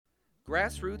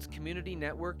Grassroots Community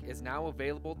Network is now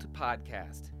available to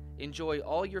podcast. Enjoy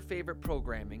all your favorite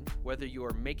programming, whether you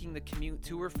are making the commute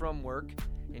to or from work,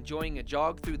 enjoying a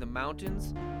jog through the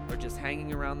mountains, or just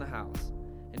hanging around the house.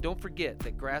 And don't forget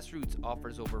that Grassroots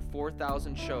offers over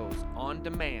 4,000 shows on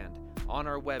demand on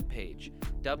our webpage,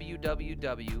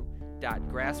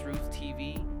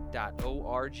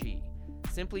 www.grassrootstv.org.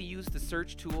 Simply use the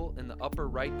search tool in the upper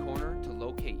right corner to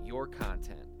locate your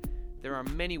content. There are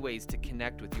many ways to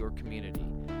connect with your community.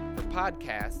 For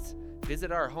podcasts,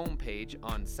 visit our homepage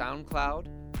on SoundCloud,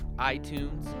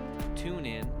 iTunes,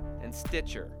 TuneIn, and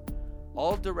Stitcher.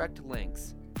 All direct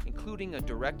links, including a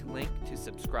direct link to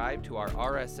subscribe to our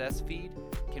RSS feed,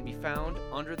 can be found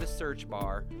under the search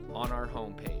bar on our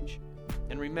homepage.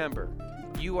 And remember,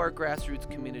 you are Grassroots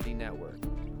Community Network.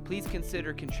 Please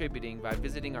consider contributing by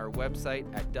visiting our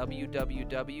website at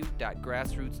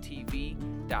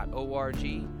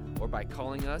www.grassrootstv.org or by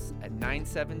calling us at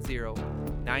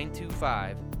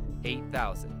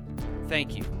 970-925-8000.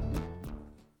 Thank you.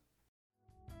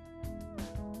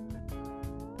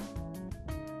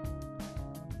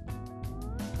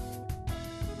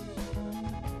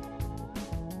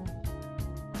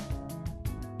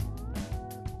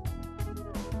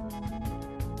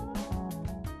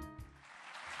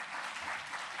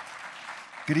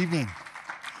 Good evening.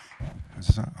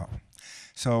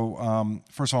 So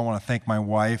first of all, I want to thank my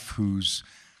wife,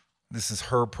 this is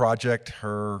her project,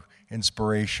 her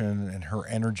inspiration, and her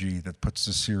energy that puts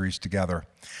this series together.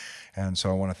 And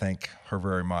so I want to thank her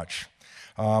very much.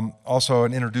 Also,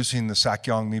 in introducing the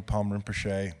Sakyong Mipham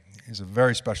Rinpoche, he's a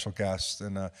very special guest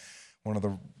and one of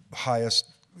the highest,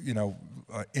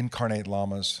 incarnate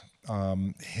lamas.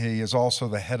 He is also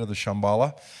the head of the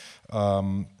Shambhala,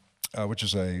 which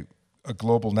is a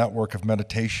global network of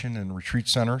meditation and retreat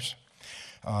centers,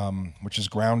 which is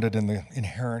grounded in the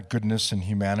inherent goodness in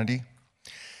humanity.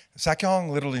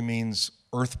 Sakyong literally means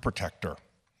earth protector.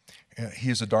 He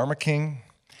is a Dharma king,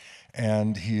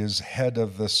 and he is head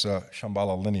of this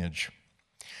Shambhala lineage.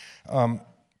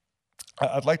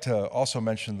 I'd like to also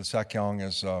mention that Sakyong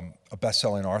is a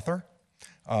best-selling author.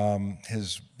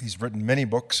 He's written many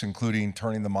books, including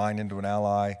Turning the Mind into an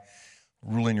Ally,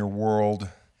 Ruling Your World,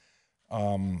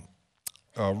 and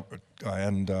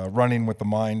Running with the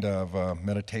Mind of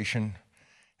Meditation,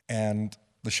 and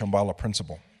the Shambhala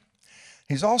Principle.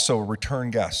 He's also a return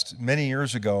guest. Many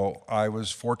years ago, I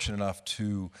was fortunate enough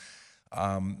to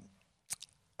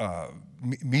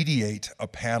mediate a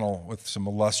panel with some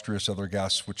illustrious other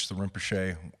guests, which the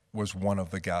Rinpoche was one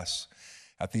of the guests,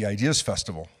 at the Ideas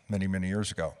Festival many, many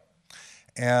years ago.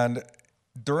 And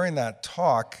during that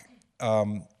talk,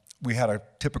 we had a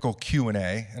typical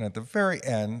Q&A, and at the very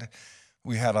end,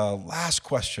 we had a last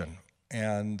question.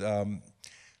 And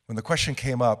when the question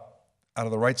came up, out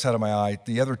of the right side of my eye,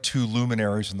 the other two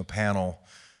luminaries in the panel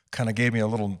kind of gave me a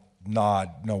little nod.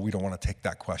 No, we don't want to take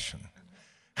that question.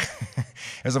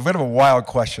 It was a bit of a wild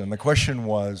question. The question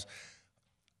was,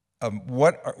 to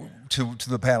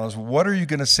the panelists, what are you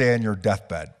going to say on your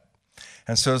deathbed?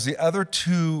 And so as the other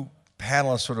two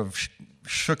panelists sort of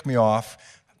shook me off,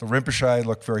 the Rinpoche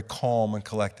looked very calm and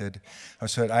collected.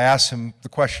 I asked him the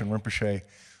question, Rinpoche,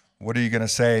 what are you going to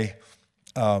say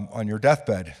on your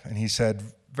deathbed? And he said,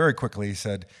 very quickly,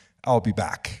 I'll be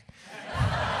back.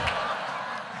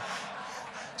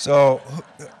 So,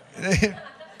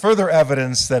 further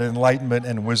evidence that enlightenment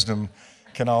and wisdom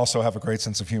can also have a great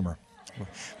sense of humor.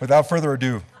 Without further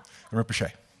ado, the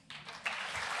Rinpoche.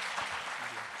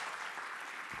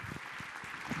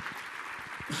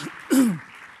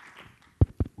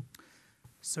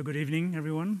 So good evening,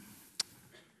 everyone.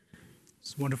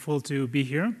 It's wonderful to be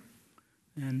here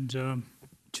and to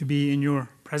be in your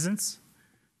presence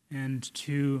and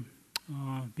to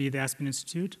be at the Aspen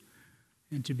Institute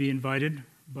and to be invited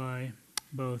by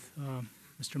both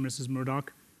Mr. and Mrs.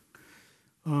 Murdoch.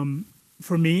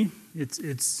 For me,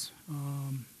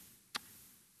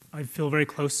 I feel very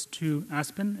close to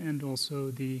Aspen, and also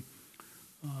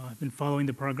I've been following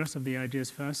the progress of the Ideas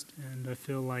Fest, and I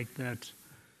feel like that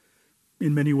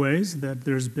in many ways that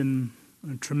there's been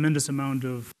a tremendous amount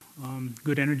of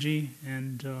good energy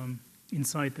and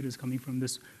insight that is coming from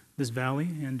this valley,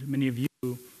 and many of you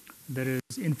that is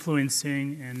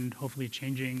influencing and hopefully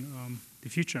changing the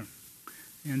future.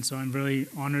 And so I'm really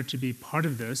honored to be part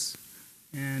of this,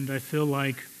 and I feel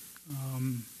like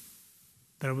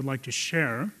that I would like to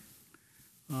share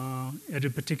at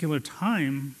a particular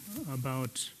time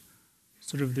about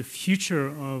sort of the future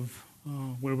of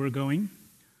where we're going.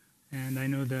 And I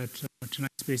know that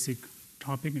tonight's basic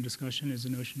topic and discussion is the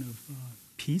notion of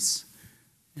peace,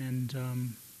 and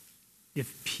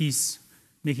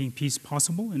making peace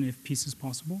possible, and if peace is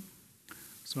possible.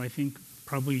 So I think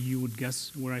probably you would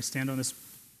guess where I stand on this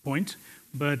point.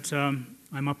 But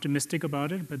I'm optimistic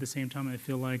about it, but at the same time, I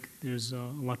feel like there's a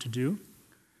lot to do.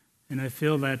 And I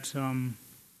feel that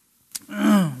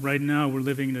right now we're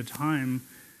living in a time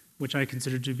which I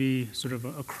consider to be sort of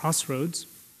a crossroads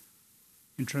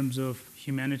in terms of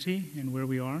humanity and where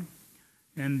we are,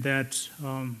 and that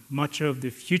much of the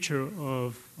future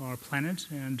of our planet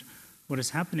and what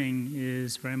is happening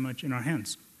is very much in our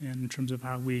hands, and in terms of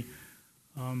how we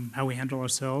handle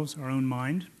ourselves, our own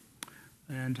mind,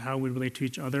 and how we relate to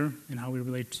each other, and how we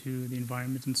relate to the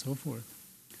environment, and so forth.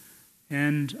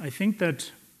 And I think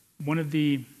that one of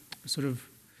the sort of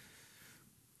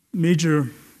major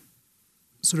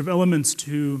sort of elements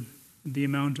to the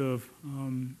amount of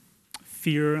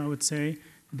fear, I would say,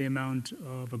 the amount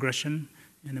of aggression,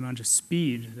 and the amount of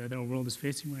speed that our world is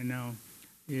facing right now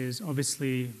is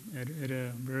obviously at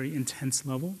a very intense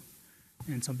level,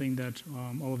 and something that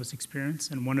all of us experience.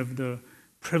 And one of the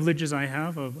privileges I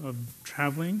have of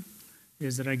traveling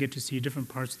is that I get to see different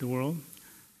parts of the world.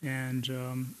 And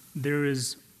there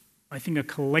is, I think, a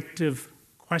collective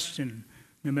question,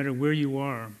 no matter where you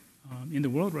are in the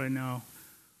world right now,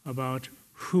 about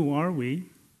who are we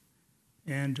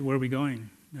and where are we going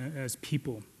as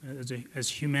people, as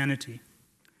humanity.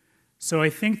 So I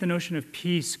think the notion of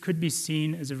peace could be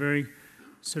seen as a very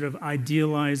sort of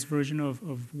idealized version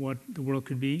of what the world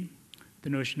could be.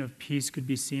 The notion of peace could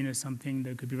be seen as something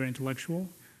that could be very intellectual.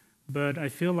 But I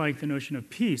feel like the notion of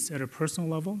peace at a personal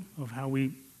level, of how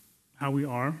we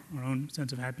are, our own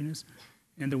sense of happiness,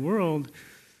 and the world,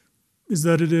 is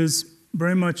that it is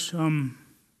very much one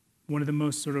of the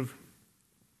most sort of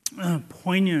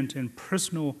poignant and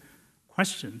personal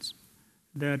questions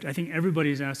that I think everybody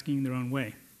is asking in their own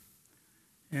way.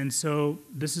 And so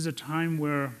this is a time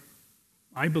where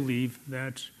I believe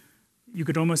that you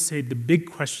could almost say the big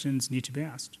questions need to be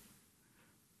asked.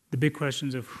 The big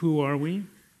questions of who are we,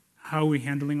 how are we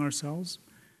handling ourselves,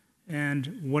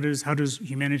 and how does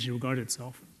humanity regard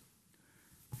itself?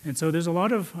 And so there's a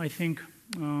lot of, I think,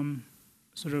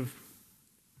 sort of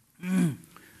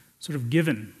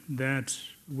given that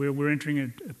we're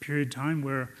entering a period of time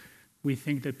where we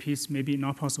think that peace may be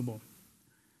not possible.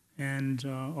 And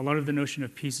a lot of the notion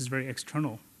of peace is very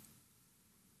external.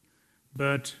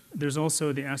 But there's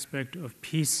also the aspect of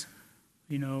peace,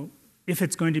 if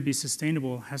it's going to be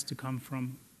sustainable, has to come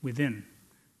from within,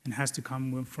 and has to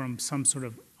come from some sort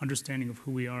of understanding of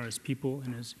who we are as people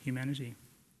and as humanity.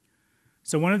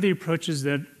 So one of the approaches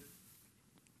that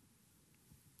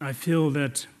I feel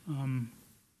that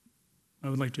I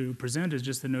would like to present is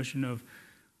just the notion of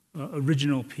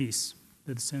original peace,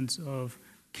 the sense of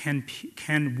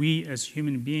can we as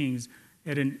human beings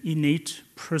at an innate,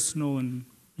 personal, and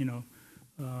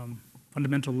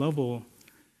fundamental level,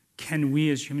 can we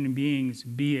as human beings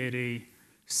be at a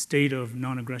state of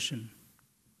non-aggression?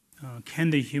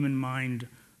 Can the human mind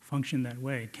function that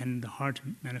way? Can the heart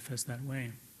manifest that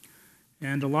way?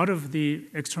 And a lot of the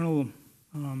external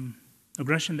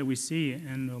aggression that we see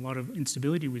and a lot of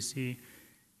instability we see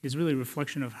is really a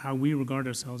reflection of how we regard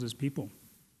ourselves as people.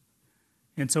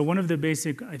 And so one of the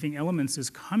basic, I think, elements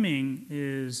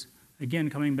is, again,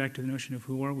 coming back to the notion of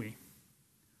who are we?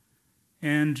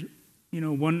 And,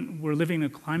 we're living in a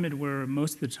climate where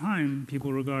most of the time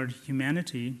people regard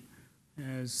humanity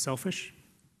as selfish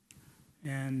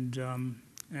and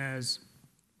as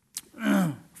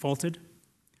faulted.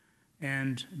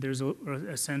 And there's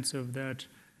a sense of that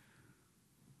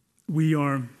we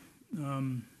are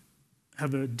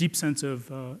have a deep sense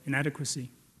of inadequacy.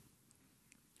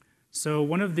 So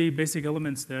one of the basic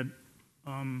elements that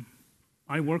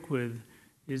I work with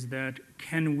is that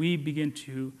can we begin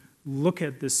to look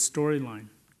at this storyline?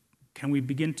 Can we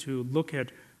begin to look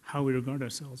at how we regard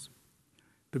ourselves?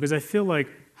 Because I feel like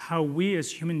how we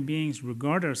as human beings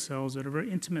regard ourselves at a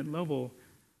very intimate level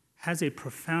has a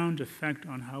profound effect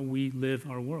on how we live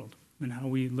our world and how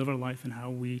we live our life and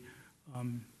how we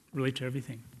relate to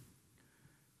everything.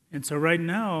 And so right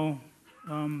now,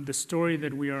 the story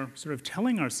that we are sort of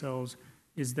telling ourselves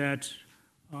is that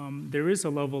there is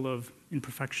a level of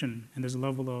imperfection, and there's a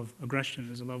level of aggression,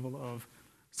 there's a level of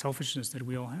selfishness that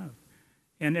we all have.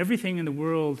 And everything in the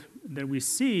world that we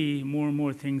see, more and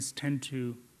more things tend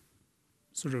to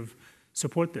sort of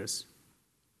support this.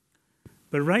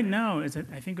 But right now is,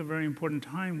 I think, a very important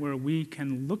time where we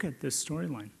can look at this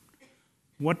storyline.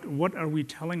 What are we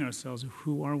telling ourselves?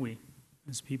 Who are we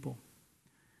as people?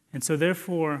 And so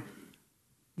therefore,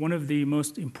 one of the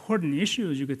most important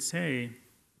issues, you could say,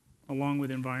 along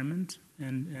with environment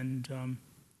and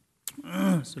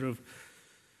sort of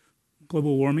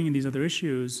global warming and these other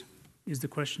issues, is the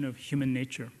question of human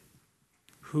nature.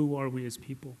 Who are we as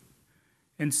people?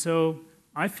 And so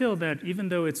I feel that even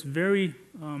though it's very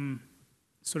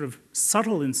sort of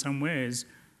subtle in some ways,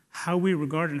 how we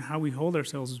regard and how we hold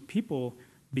ourselves as people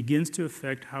begins to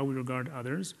affect how we regard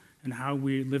others and how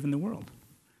we live in the world.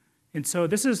 And so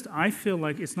this is, I feel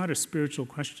like it's not a spiritual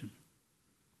question.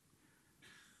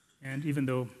 And even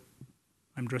though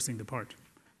I'm dressing the part.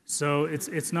 So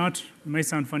it's not, it may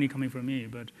sound funny coming from me,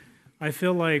 but I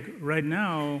feel like right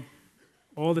now,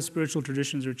 all the spiritual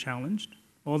traditions are challenged,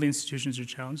 all the institutions are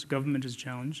challenged, government is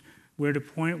challenged. We're at a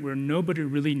point where nobody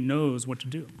really knows what to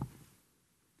do.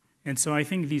 And so I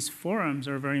think these forums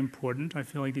are very important. I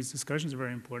feel like these discussions are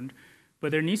very important.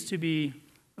 But there needs to be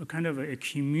a kind of a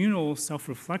communal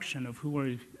self-reflection of who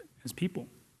we are as people.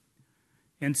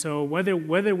 And so whether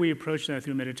we approach that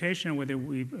through meditation, whether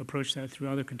we approach that through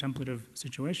other contemplative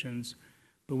situations,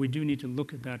 but we do need to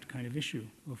look at that kind of issue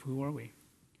of who are we.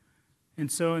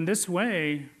 And so in this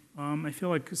way, I feel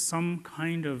like some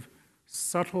kind of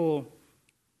subtle,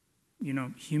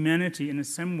 humanity in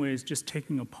some ways just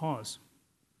taking a pause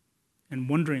and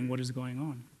wondering what is going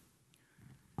on.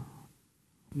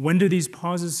 When do these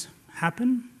pauses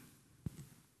happen?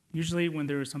 Usually when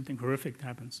there is something horrific that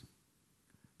happens.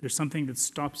 There's something that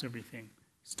stops everything,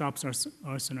 stops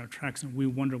us in our tracks, and we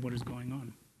wonder what is going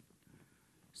on.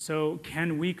 So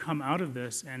can we come out of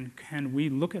this, and can we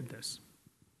look at this?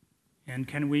 And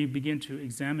can we begin to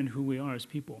examine who we are as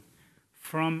people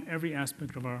from every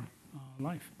aspect of our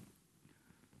life?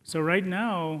 So right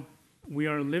now, we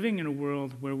are living in a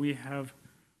world where we have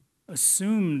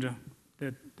assumed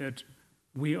that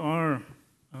we are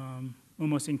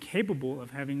almost incapable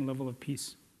of having a level of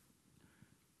peace.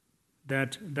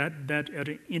 That at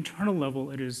an internal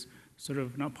level, it is sort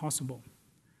of not possible.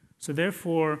 So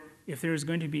therefore, if there is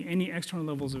going to be any external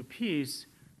levels of peace,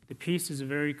 the peace is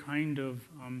very kind of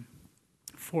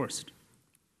forced.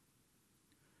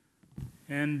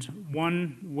 And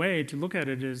one way to look at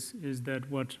it is that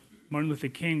what Martin Luther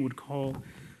King would call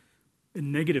a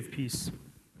negative peace,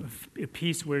 a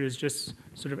peace where it is just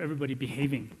sort of everybody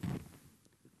behaving.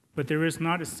 But there is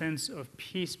not a sense of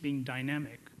peace being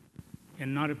dynamic,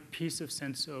 and not a peace of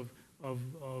sense of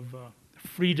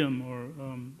freedom or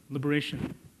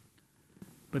liberation.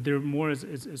 But there more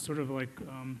is sort of like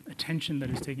a tension that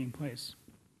is taking place.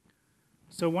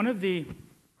 So one of the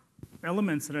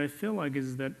elements that I feel like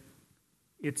is that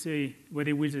whether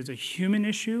it is a human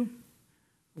issue,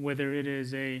 whether it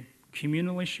is a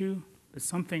communal issue, that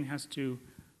something has to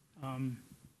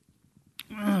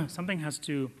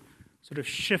sort of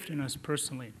shift in us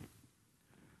personally.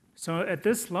 So at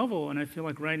this level, and I feel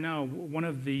like right now, one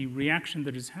of the reactions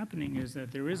that is happening is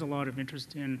that there is a lot of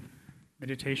interest in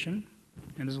meditation,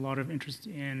 and there's a lot of interest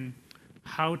in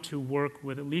how to work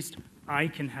with, at least I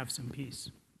can have some peace,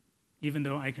 even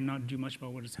though I cannot do much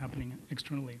about what is happening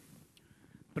externally.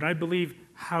 But I believe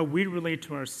how we relate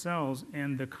to ourselves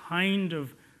and the kind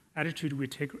of attitude we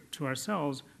take to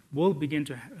ourselves will begin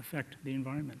to affect the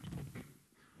environment.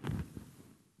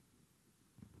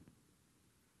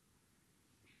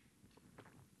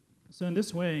 So in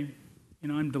this way,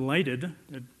 I'm delighted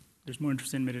that there's more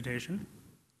interest in meditation.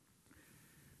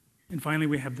 And finally,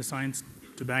 we have the science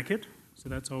to back it, so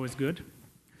that's always good.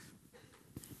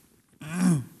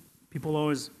 People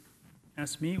always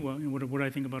ask me, well, what do I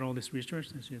think about all this research?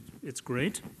 I said, it's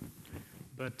great.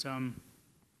 But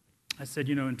I said,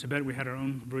 in Tibet we had our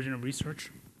own version of research,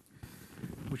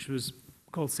 which was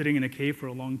called sitting in a cave for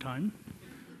a long time.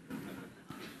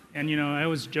 And, I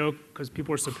always joke, because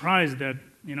people are surprised that,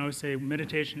 I say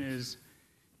meditation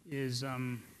is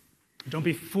don't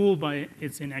be fooled by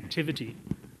its inactivity.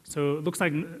 So it looks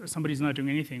like somebody's not doing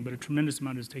anything, but a tremendous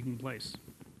amount is taking place.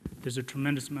 There's a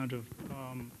tremendous amount of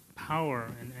power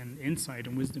and insight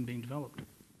and wisdom being developed.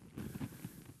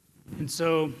 And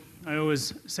so I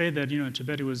always say that, in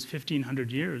Tibet it was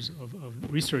 1,500 years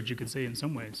of research, you could say, in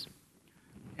some ways.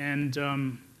 And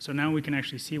so now we can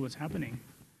actually see what's happening.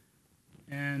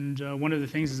 And one of the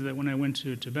things is that when I went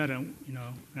to Tibet,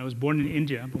 I was born in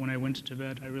India, but when I went to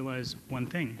Tibet, I realized one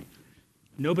thing.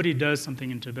 Nobody does something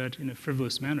in Tibet in a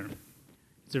frivolous manner.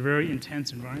 It's a very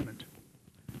intense environment.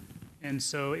 And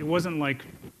so it wasn't like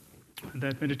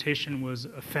that meditation was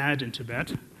a fad in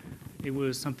Tibet. It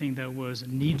was something that was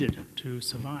needed to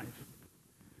survive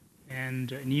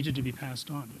and needed to be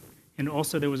passed on. And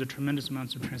also there was a tremendous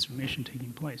amount of transformation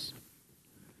taking place.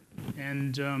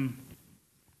 And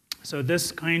so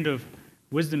this kind of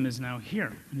wisdom is now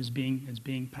here and is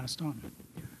being passed on.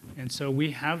 And so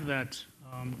we have that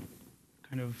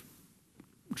kind of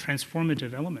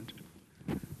transformative element.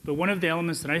 But one of the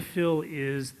elements that I feel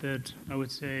is that I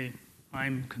would say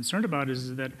I'm concerned about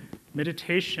is that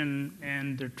meditation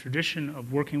and the tradition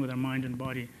of working with our mind and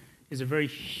body is a very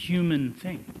human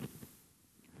thing.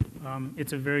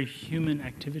 It's a very human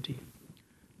activity.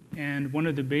 And one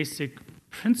of the basic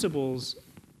principles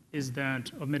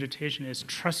of meditation is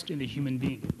trust in the human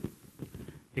being.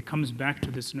 It comes back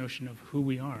to this notion of who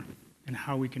we are and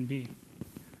how we can be.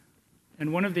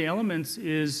 And one of the elements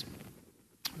is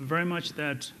very much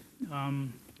that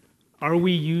are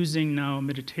we using now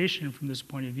meditation from this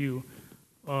point of view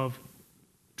of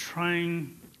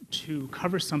trying to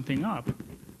cover something up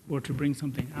or to bring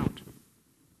something out?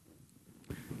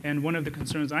 And one of the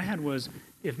concerns I had was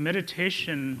if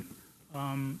meditation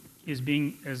is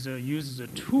being used as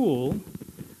a tool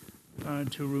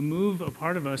to remove a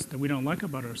part of us that we don't like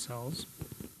about ourselves,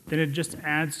 then it just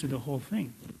adds to the whole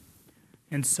thing.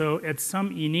 And so at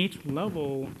some innate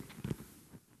level,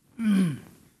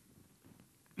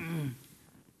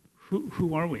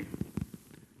 who are we?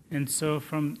 And so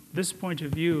from this point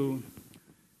of view,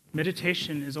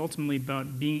 meditation is ultimately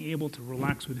about being able to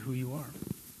relax with who you are.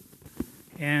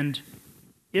 And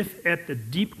if at the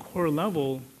deep core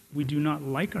level we do not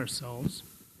like ourselves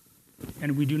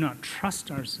and we do not trust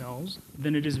ourselves,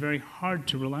 then it is very hard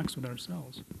to relax with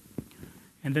ourselves.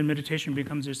 And then meditation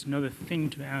becomes just another thing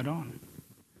to add on.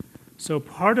 So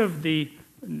part of the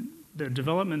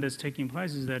development that's taking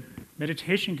place is that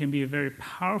meditation can be a very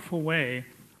powerful way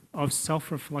of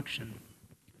self-reflection.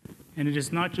 And it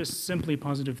is not just simply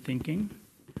positive thinking,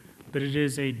 but it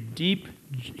is a deep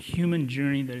human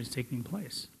journey that is taking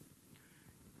place.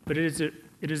 But it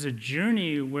is a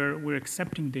journey where we're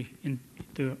accepting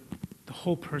the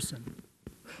whole person.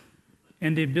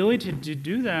 And the ability to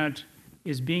do that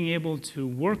is being able to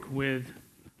work with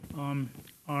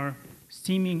our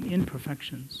seeming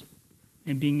imperfections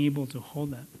and being able to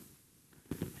hold that.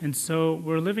 And so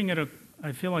we're living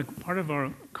I feel like part of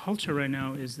our culture right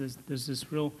now is there's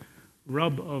this real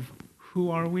rub of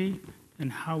who are we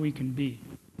and how we can be.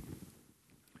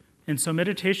 And so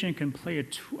meditation can play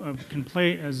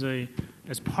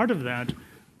as part of that,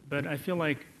 but I feel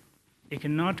like it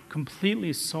cannot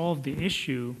completely solve the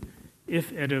issue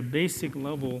if at a basic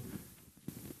level,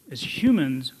 as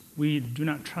humans, we do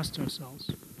not trust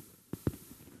ourselves.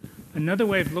 Another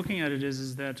way of looking at it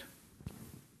is that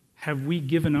have we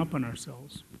given up on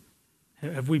ourselves?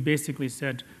 Have we basically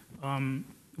said,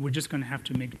 we're just going to have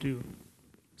to make do?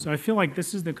 So I feel like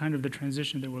this is the kind of the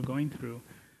transition that we're going through.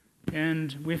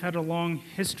 And we've had a long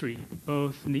history,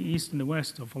 both in the East and the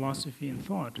West, of philosophy and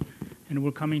thought. And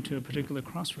we're coming to a particular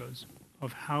crossroads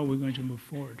of how we're going to move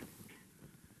forward.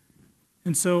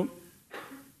 And so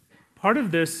part of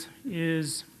this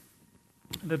is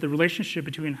that the relationship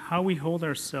between how we hold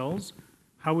ourselves,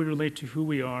 how we relate to who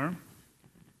we are,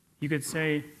 you could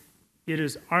say it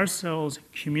is ourselves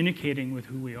communicating with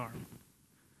who we are,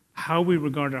 how we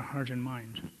regard our heart and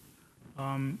mind.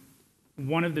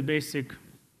 One of the basic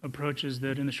approaches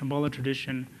that in the Shambhala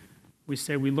tradition, we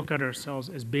say we look at ourselves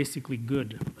as basically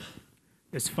good,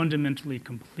 as fundamentally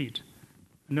complete.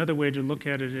 Another way to look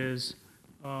at it is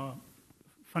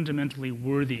fundamentally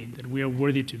worthy, that we are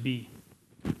worthy to be.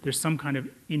 There's some kind of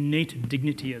innate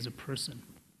dignity as a person.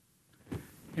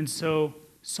 And so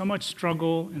much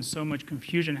struggle and so much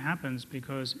confusion happens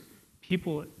because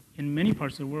people in many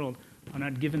parts of the world are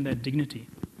not given that dignity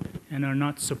and are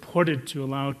not supported to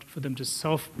allow for them to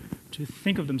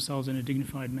think of themselves in a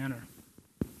dignified manner.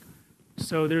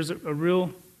 So there's a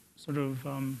real sort of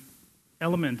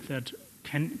element that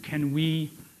can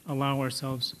we allow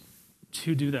ourselves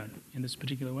to do that in this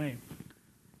particular way?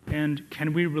 And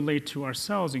can we relate to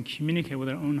ourselves and communicate with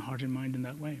our own heart and mind in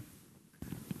that way?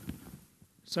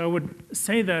 So I would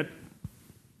say that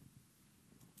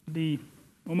the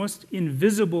almost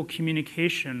invisible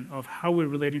communication of how we're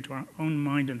relating to our own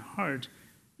mind and heart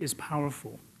is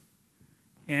powerful.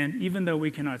 And even though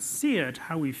we cannot see it,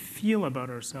 how we feel about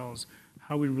ourselves,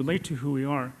 how we relate to who we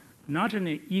are, not in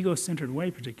an ego-centered way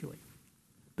particularly,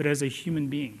 but as a human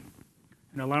being,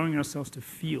 and allowing ourselves to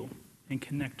feel and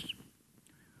connect,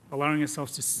 allowing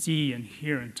ourselves to see and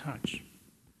hear and touch.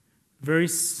 Very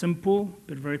simple,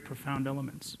 but very profound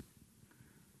elements.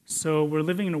 So we're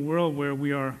living in a world where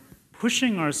we are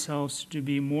pushing ourselves to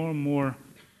be more and more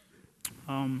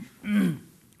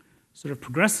sort of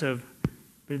progressive,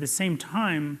 but at the same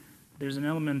time, there's an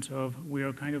element of we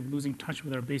are kind of losing touch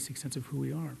with our basic sense of who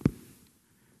we are.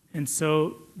 And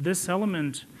so this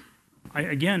element,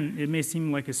 again, it may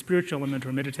seem like a spiritual element or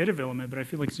a meditative element, but I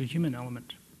feel like it's a human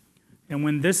element. And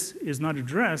when this is not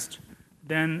addressed,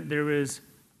 then there is,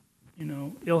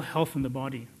 ill health in the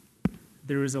body.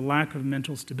 There is a lack of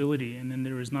mental stability, and then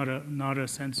there is not a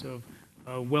sense of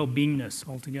well-beingness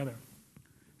altogether.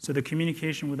 So the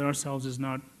communication with ourselves is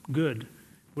not good,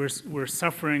 we're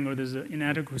suffering, or there's an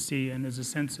inadequacy, and there's a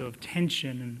sense of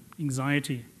tension and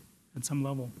anxiety at some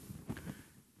level.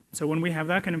 So when we have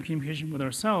that kind of communication with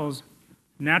ourselves,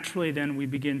 naturally then we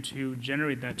begin to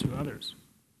generate that to others.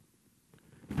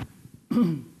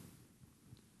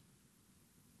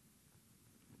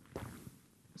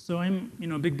 So I'm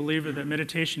a big believer that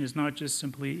meditation is not just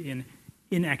simply in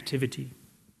inactivity.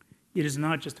 It is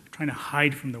not just trying to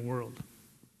hide from the world.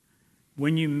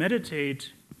 When you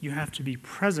meditate, you have to be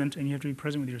present, and you have to be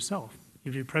present with yourself.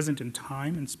 You have to be present in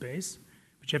time and space,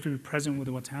 but you have to be present with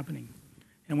what's happening.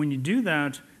 And when you do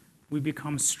that, we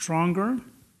become stronger,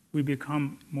 we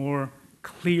become more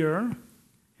clear,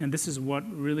 and this is what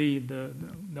really the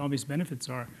obvious benefits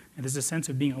are. And there's a sense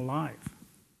of being alive.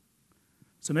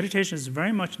 So meditation is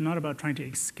very much not about trying to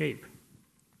escape.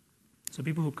 So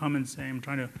people who come and say, I'm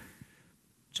trying to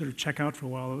sort of check out for a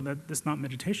while, that's not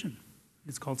meditation.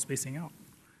 It's called spacing out.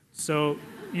 So,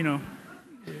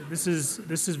 this is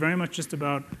very much just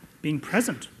about being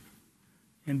present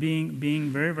and being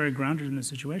very, very grounded in the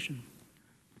situation.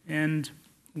 And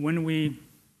when we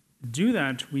do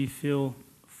that, we feel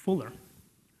fuller.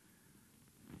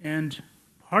 And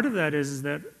part of that is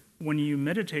that when you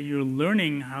meditate, you're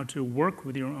learning how to work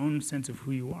with your own sense of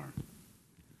who you are.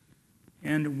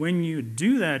 And when you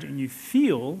do that and you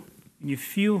feel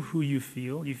who you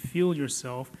feel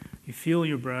yourself, you feel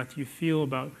your breath, you feel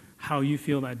about how you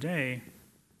feel that day,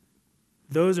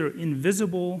 those are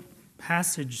invisible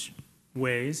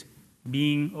passageways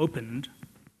being opened.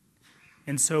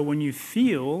 And so when you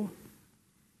feel,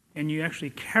 and you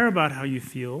actually care about how you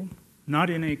feel,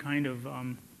 not in a kind of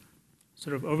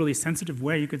sort of overly sensitive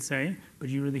way, you could say, but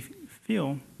you really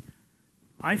feel,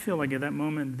 I feel like at that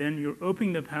moment, then you're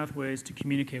opening the pathways to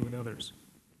communicate with others.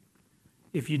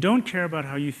 If you don't care about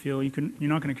how you feel, you're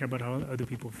not going to care about how other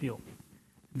people feel.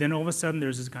 Then all of a sudden,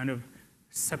 there's this kind of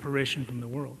separation from the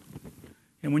world.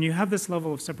 And when you have this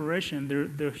level of separation,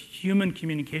 the human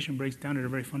communication breaks down at a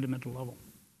very fundamental level.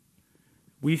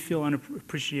 We feel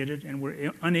unappreciated, and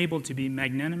we're unable to be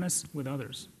magnanimous with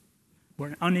others.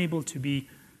 We're unable to be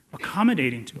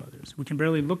accommodating to others. We can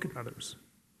barely look at others,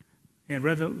 and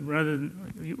rather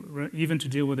than even to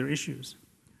deal with their issues.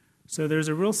 So there's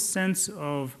a real sense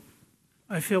of,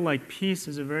 I feel like peace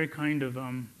is a very kind of,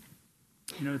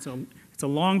 it's a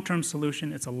long-term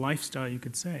solution. It's a lifestyle, you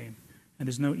could say, and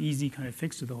there's no easy kind of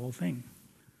fix to the whole thing.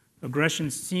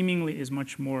 Aggression seemingly is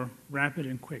much more rapid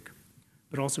and quick,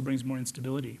 but also brings more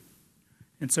instability.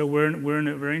 And so we're in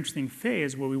a very interesting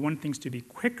phase where we want things to be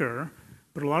quicker,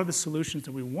 but a lot of the solutions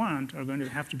that we want are going to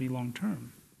have to be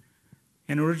long-term.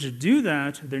 In order to do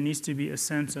that, there needs to be a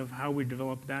sense of how we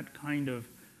develop that kind of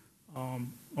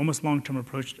almost long-term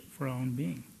approach for our own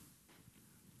being.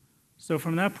 So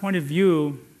from that point of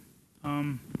view,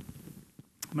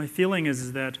 my feeling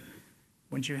is that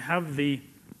when you have the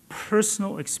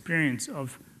personal experience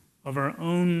of our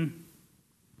own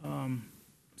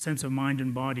sense of mind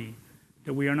and body,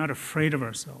 that we are not afraid of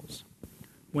ourselves.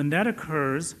 When that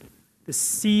occurs, the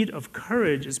seed of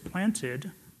courage is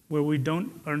planted where we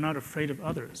are not afraid of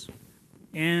others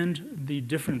and the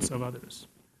difference of others.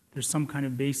 There's some kind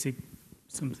of basic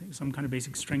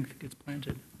strength that gets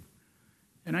planted.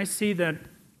 And I see that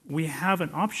we have an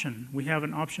option. We have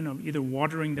an option of either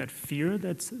watering that fear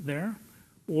that's there,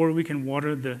 or we can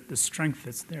water the strength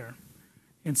that's there.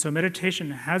 And so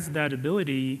meditation has that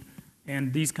ability,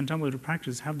 and these contemplative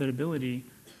practices have that ability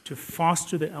to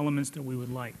foster the elements that we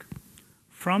would like.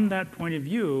 From that point of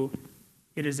view,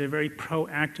 it is a very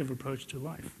proactive approach to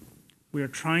life. We are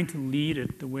trying to lead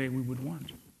it the way we would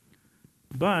want.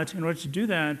 But in order to do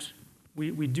that,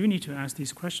 we do need to ask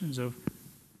these questions of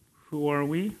who are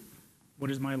we?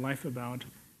 What is my life about?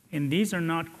 And these are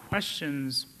not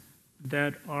questions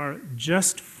that are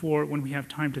just for when we have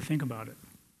time to think about it,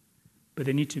 but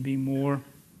they need to be more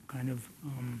kind of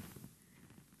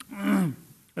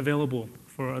available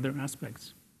for other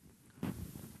aspects.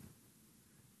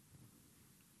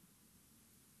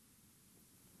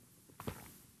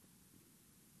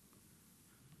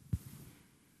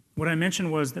 What I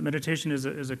mentioned was that meditation is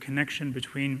a connection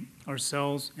between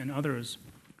ourselves and others.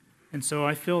 And so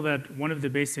I feel that one of the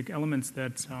basic elements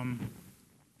that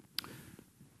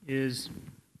is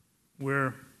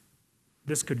where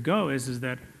this could go is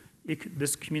that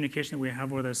this communication that we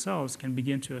have with ourselves can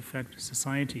begin to affect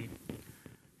society.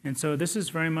 And so this is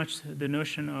very much the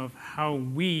notion of how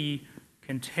we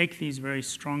can take these very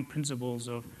strong principles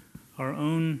of our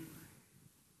own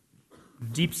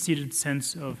deep-seated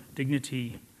sense of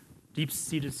dignity,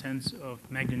 deep-seated sense of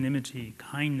magnanimity,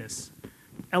 kindness,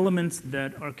 elements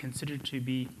that are considered to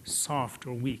be soft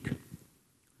or weak.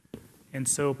 And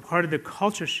so part of the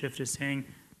culture shift is saying,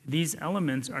 these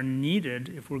elements are needed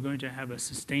if we're going to have a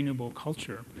sustainable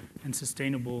culture and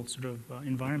sustainable sort of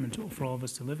environment for all of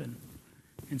us to live in.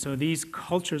 And so these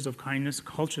cultures of kindness,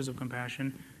 cultures of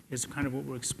compassion, is kind of what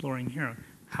we're exploring here.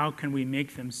 How can we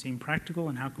make them seem practical,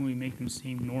 and how can we make them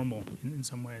seem normal in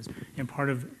some ways, and part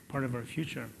of our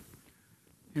future?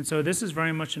 And so this is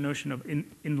very much a notion of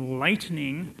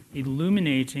enlightening,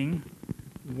 illuminating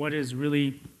what is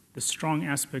really the strong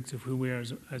aspects of who we are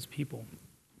as people.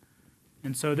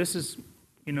 And so this is,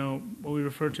 what we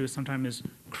refer to sometimes as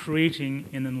creating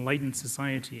an enlightened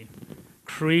society,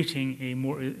 creating a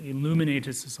more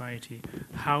illuminated society,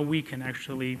 how we can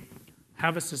actually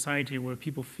have a society where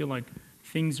people feel like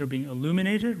things are being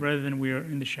illuminated rather than we are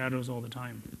in the shadows all the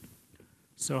time.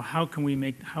 So how can we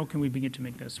begin to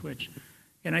make that switch?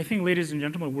 And I think, ladies and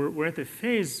gentlemen, we're at the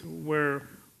phase where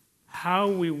how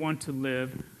we want to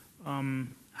live,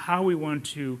 how we want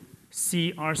to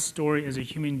see our story as a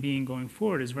human being going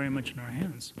forward is very much in our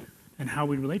hands, and how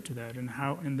we relate to that,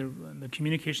 and the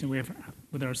communication we have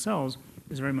with ourselves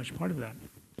is very much part of that.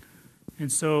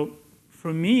 And so,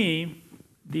 for me,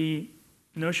 the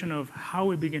notion of how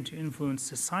we begin to influence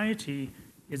society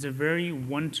is a very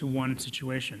one-to-one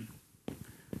situation.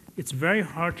 It's very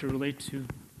hard to relate to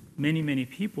many, many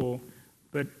people,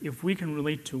 but if we can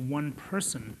relate to one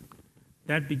person,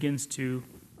 that begins to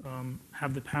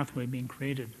have the pathway being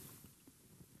created.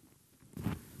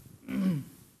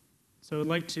 So I'd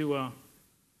like to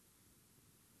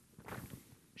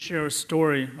share a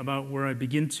story about where I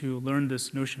begin to learn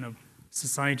this notion of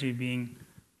society being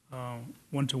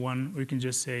one-to-one, or you can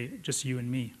just say, just you and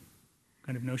me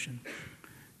kind of notion.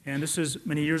 And this was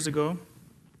many years ago.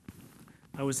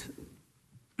 I was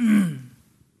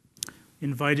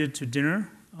invited to dinner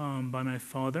by my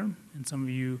father, and some of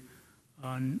you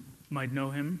might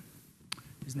know him.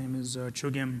 His name is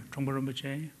Chogyam Trungpa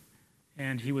Rinpoche,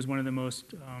 and he was one of the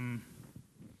most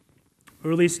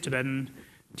earliest Tibetan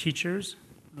teachers,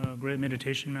 a great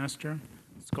meditation master,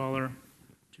 scholar,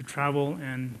 to travel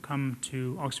and come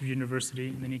to Oxford University,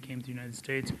 and then he came to the United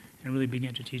States and really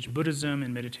began to teach Buddhism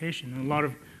and meditation. And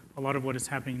a lot of what is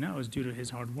happening now is due to his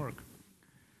hard work.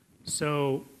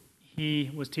 So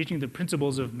he was teaching the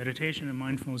principles of meditation and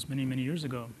mindfulness many, many years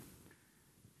ago.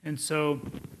 And so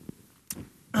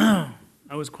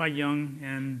I was quite young,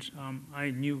 and I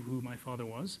knew who my father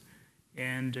was.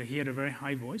 And he had a very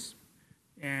high voice.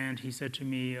 And he said to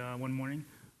me one morning,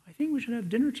 "I think we should have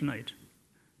dinner tonight."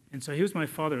 And so he was my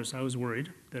father, so I was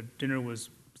worried that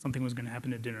something was going to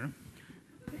happen at dinner.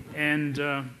 And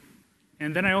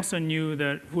then I also knew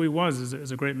that who he was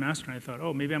as a great master, and I thought,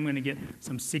 oh, maybe I'm going to get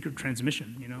some secret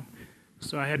transmission,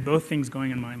 So I had both things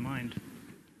going in my mind.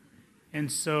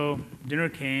 And so dinner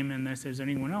came, and I said, "Is there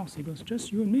anyone else?" He goes,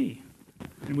 "Just you and me,"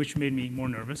 and which made me more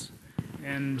nervous.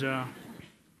 And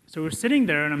so we're sitting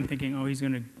there, and I'm thinking, oh, he's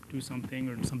going to do something,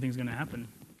 or something's going to happen.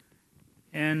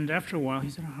 And after a while, he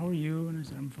said, "How are you?" And I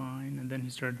said, "I'm fine." And then we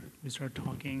started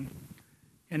talking.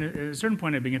 And at a certain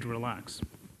point, I began to relax.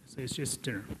 So it's just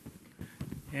dinner.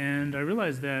 And I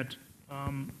realized that,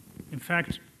 in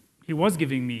fact, he was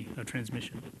giving me a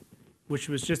transmission, which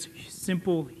was just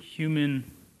simple human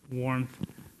warmth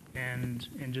and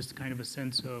just kind of a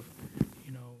sense of,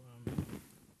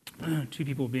 two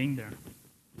people being there.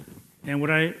 And what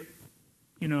I,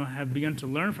 have begun to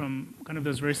learn from kind of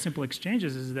those very simple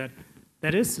exchanges is that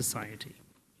is society.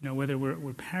 Whether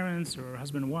we're parents or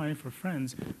husband and wife or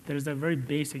friends, there is that very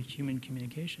basic human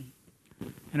communication.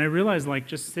 And I realized,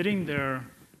 just sitting there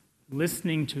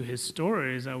listening to his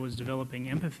stories, I was developing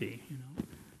empathy.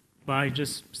 By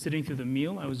just sitting through the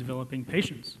meal, I was developing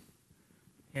patience.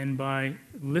 And by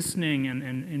listening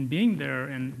and being there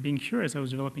and being curious, I was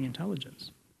developing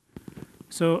intelligence.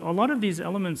 So a lot of these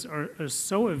elements are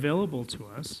so available to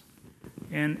us.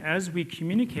 And as we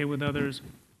communicate with others,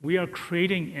 we are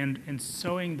creating and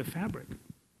sewing the fabric.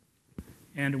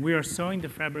 And we are sewing the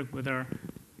fabric with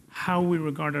how we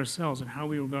regard ourselves and how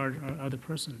we regard our other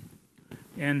person.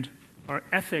 And our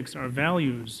ethics, our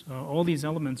values, all these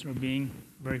elements are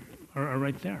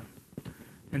right there.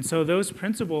 And so those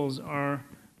principles are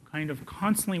kind of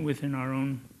constantly within our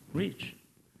own reach.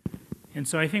 And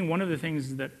so I think one of the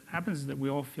things that happens is that we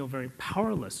all feel very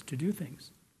powerless to do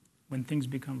things when things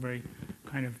become very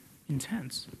kind of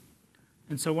intense.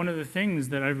 And so one of the things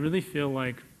that I really feel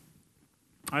like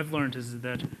I've learned is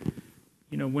that,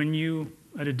 when you,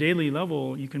 at a daily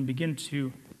level, you can begin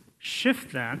to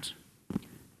shift that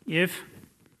if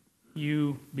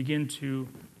you begin to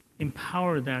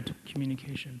empower that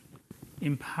communication,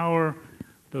 empower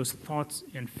those thoughts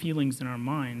and feelings in our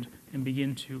mind, and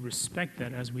begin to respect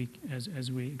that as we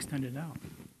extend it out.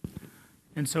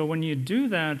 And so when you do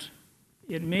that,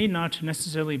 it may not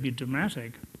necessarily be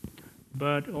dramatic,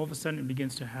 but all of a sudden it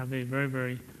begins to have a very,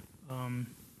 very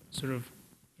sort of,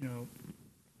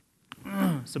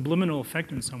 subliminal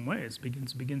effect in some ways.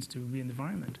 Begins to be in the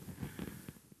environment.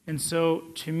 And so,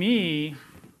 to me,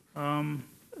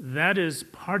 that is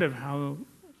part of how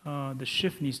the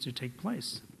shift needs to take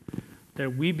place.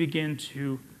 That we begin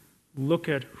to look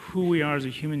at who we are as a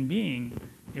human being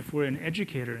if we're an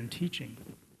educator in teaching,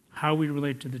 how we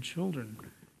relate to the children.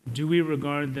 Do we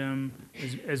regard them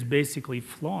as basically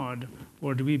flawed,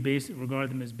 or do we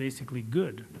regard them as basically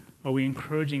good? Are we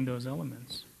encouraging those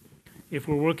elements? If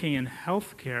we're working in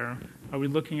healthcare, are we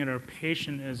looking at our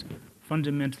patient as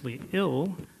fundamentally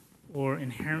ill or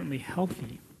inherently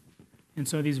healthy? And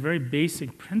so these very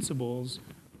basic principles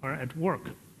are at work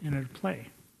and at play.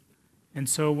 And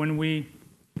so when we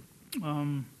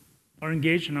are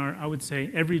engaged in our, I would say,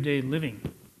 everyday living,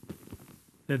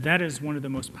 that is one of the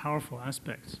most powerful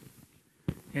aspects.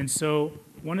 And so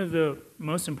one of the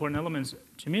most important elements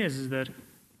to me is that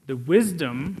the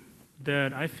wisdom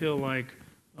that I feel like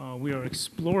we are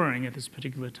exploring at this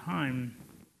particular time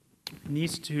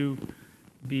needs to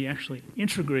be actually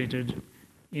integrated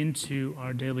into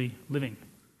our daily living,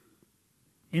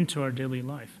 into our daily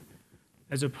life,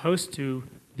 as opposed to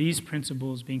these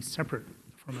principles being separate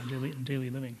from our daily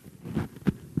living.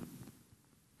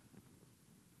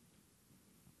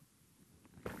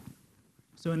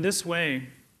 So in this way,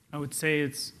 I would say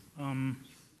it's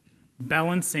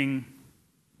balancing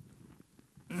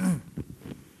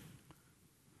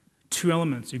two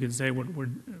elements. You could say what we're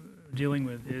dealing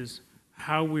with is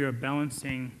how we are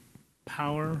balancing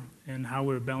power and how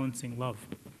we're balancing love,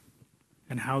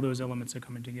 and how those elements are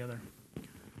coming together.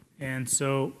 And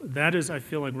so that is, I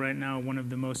feel like right now, one of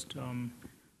the most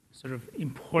sort of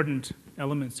important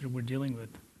elements that we're dealing with.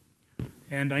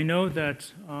 And I know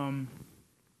that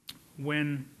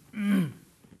when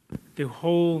the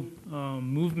whole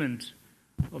movement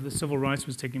of the civil rights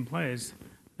was taking place,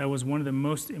 that was one of the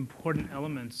most important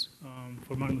elements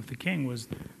for Martin Luther King, was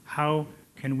how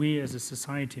can we as a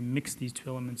society mix these two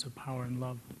elements of power and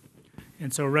love.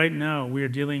 And so right now we are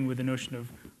dealing with the notion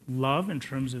of love in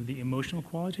terms of the emotional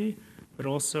quality, but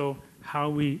also how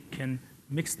we can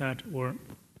mix that, or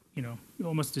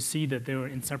almost to see that they are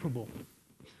inseparable.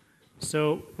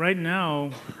 So right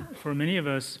now, for many of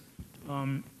us,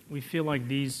 we feel like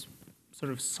these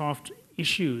sort of soft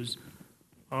issues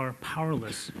are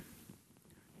powerless,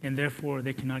 and therefore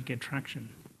they cannot get traction.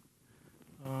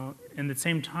 And at the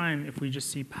same time, if we just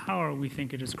see power, we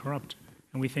think it is corrupt,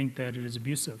 and we think that it is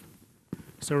abusive.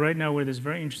 So right now we're in this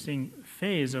very interesting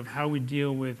phase of how we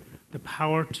deal with the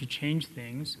power to change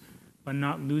things, but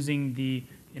not losing the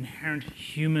inherent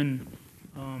human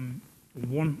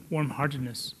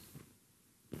warm-heartedness.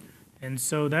 And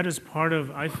so that is part of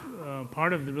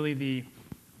the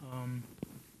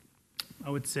I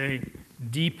would say,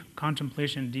 deep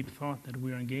contemplation, deep thought that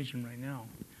we are engaged in right now.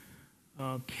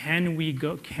 Can we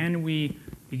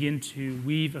begin to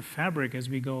weave a fabric as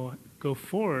we go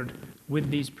forward with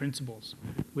these principles,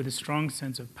 with a strong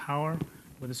sense of power,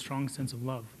 with a strong sense of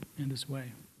love in this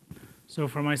way? So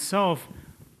for myself,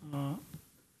 I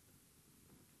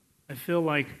feel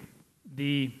like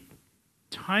the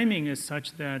timing is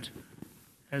such that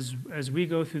as we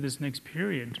go through this next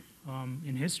period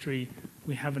in history,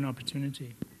 we have an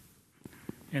opportunity.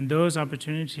 And those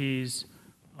opportunities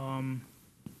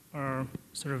are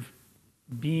sort of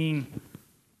being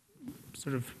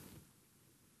sort of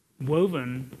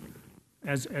woven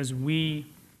as we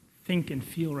think and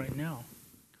feel right now.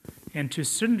 And to a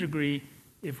certain degree,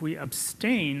 if we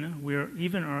abstain,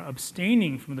 our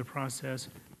abstaining from the process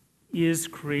is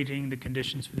creating the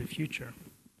conditions for the future.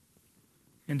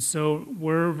 And so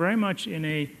we're very much in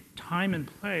a time and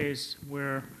place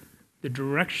where the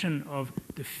direction of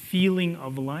the feeling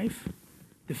of life,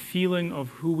 the feeling of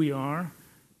who we are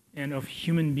and of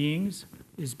human beings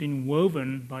is being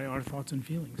woven by our thoughts and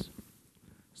feelings.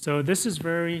 So this is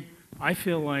very, I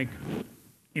feel like,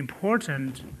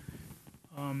 important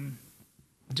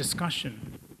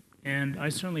discussion. And I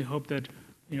certainly hope that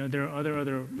there are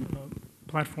other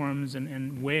platforms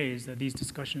and ways that these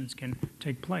discussions can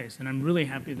take place. And I'm really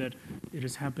happy that it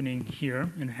is happening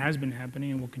here, and it has been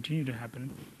happening and will continue to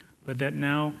happen. But that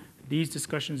now these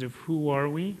discussions of who are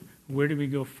we, where do we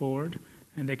go forward,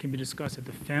 and they can be discussed at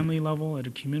the family level, at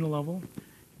a communal level,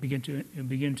 begin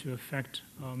to affect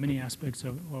many aspects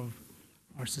of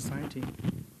our society.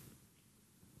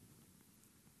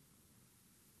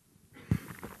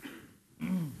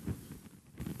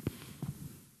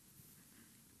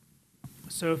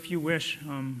 So if you wish,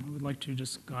 I would like to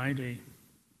just guide a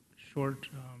short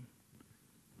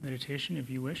meditation, if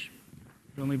you wish.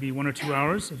 It'll only be 1 or 2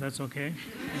 hours, if that's okay.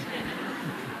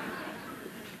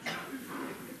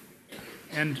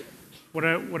 And what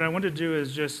I want to do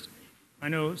is just, I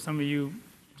know some of you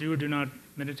do or do not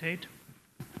meditate,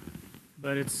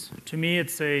 but to me,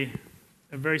 it's a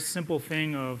very simple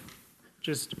thing of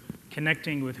just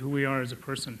connecting with who we are as a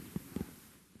person.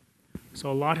 So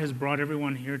a lot has brought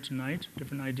everyone here tonight,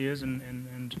 different ideas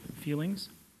and feelings.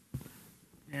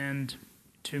 And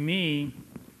to me,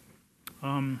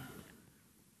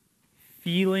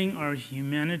 feeling our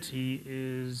humanity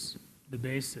is the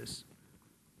basis,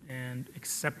 and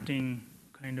accepting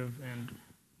and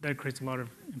that creates a lot of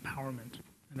empowerment,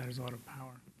 and that is a lot of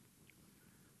power.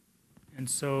 And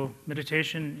so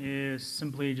meditation is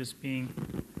simply just being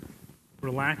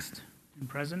relaxed and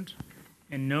present,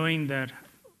 and knowing that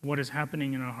what is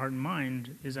happening in our heart and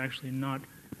mind is actually not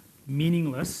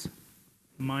meaningless,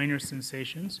 minor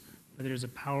sensations, but there's a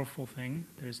powerful thing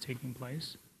that is taking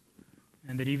place.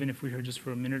 And that even if we're here just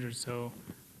for a minute or so,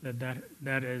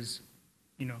 that is,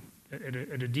 at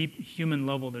a deep human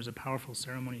level, there's a powerful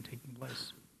ceremony taking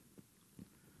place.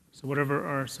 So whatever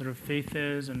our sort of faith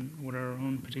is and what our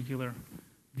own particular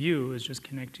view is, just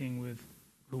connecting with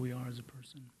who we are as a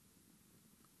person.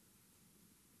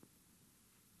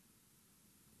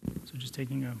 So just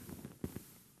taking a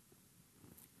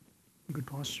good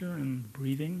posture and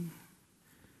breathing.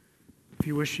 If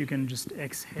you wish, you can just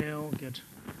exhale,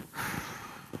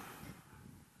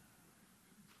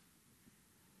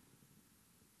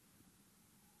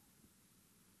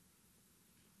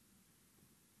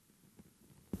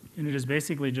 and it is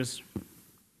basically just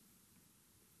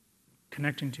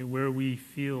connecting to where we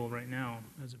feel right now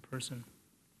as a person.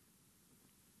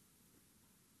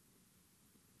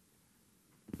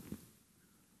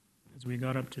 As we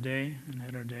got up today and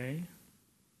had our day,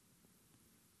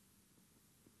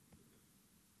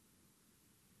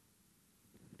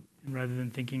 and rather than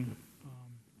thinking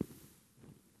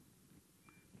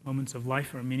moments of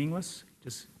life are meaningless,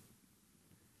 just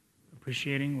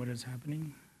appreciating what is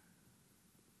happening.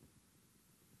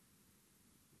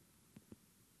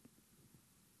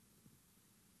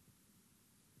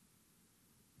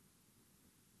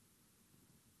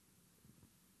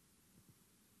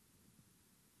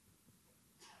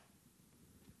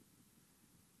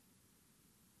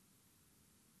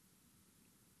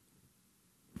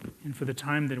 And for the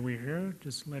time that we're here,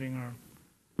 just letting our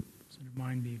sort of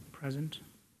mind be present.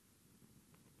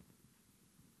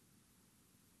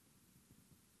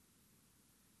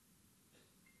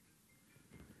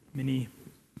 Many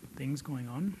things going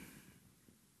on.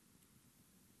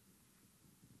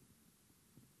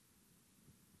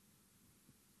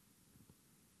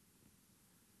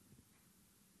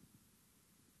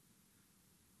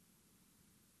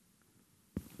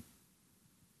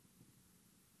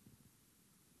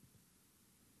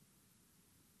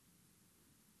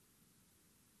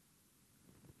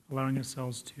 Allowing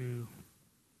ourselves to be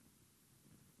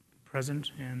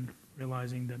present and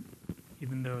realizing that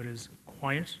even though it is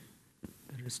quiet,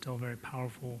 that it is still a very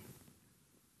powerful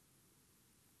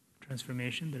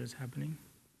transformation that is happening.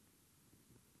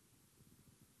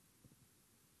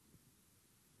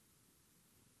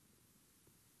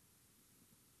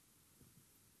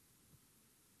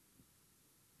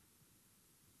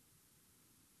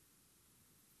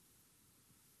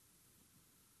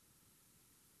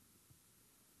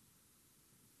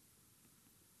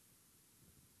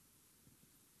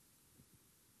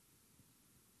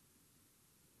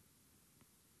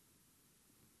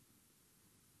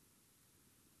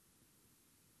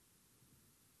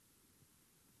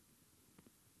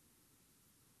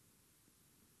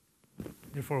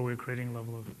 Therefore, we're creating a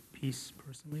level of peace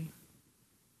personally.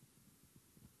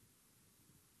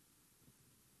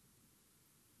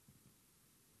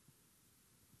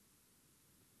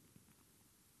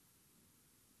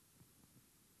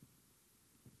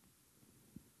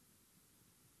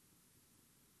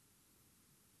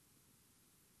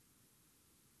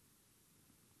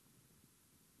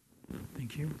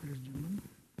 Thank you, ladies and gentlemen.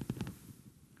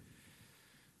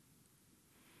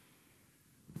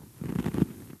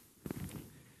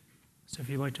 So if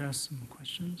you'd like to ask some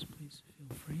questions, please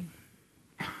feel free.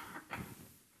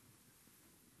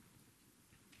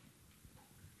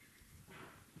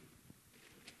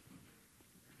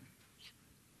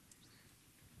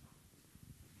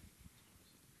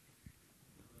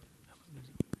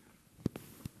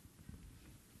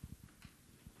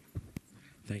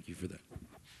 Thank you for that.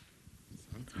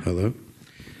 Hello?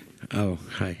 Oh,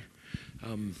 hi.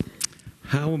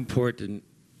 How important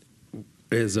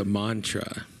is a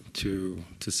mantra to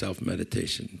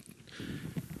self-meditation?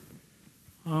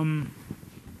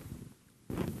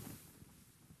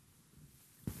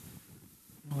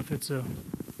 if it's a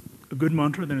good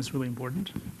mantra, then it's really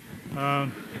important.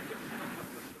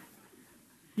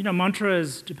 Mantra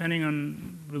is depending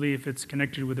on really if it's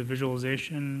connected with a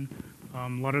visualization.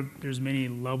 There's many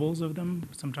levels of them.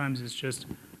 Sometimes it's just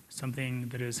something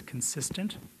that is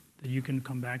consistent that you can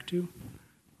come back to.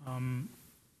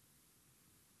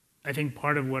 I think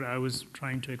part of what I was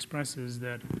trying to express is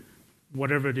that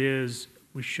whatever it is,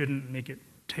 we shouldn't make it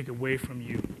take away from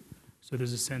you. So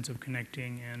there's a sense of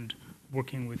connecting and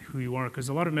working with who you are, because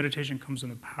a lot of meditation comes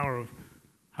from the power of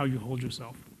how you hold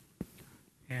yourself.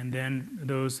 And then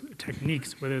those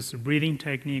techniques, whether it's a breathing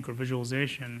technique or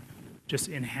visualization, just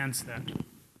enhance that.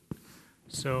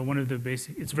 So one of the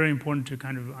it's very important to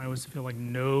I always feel like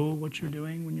know what you're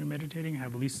doing when you're meditating,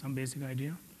 have at least some basic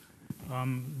idea.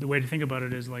 The way to think about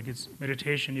it is like it's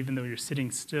meditation, even though you're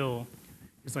sitting still,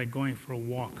 it's like going for a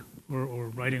walk or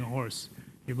riding a horse.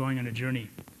 You're going on a journey.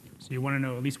 So you want to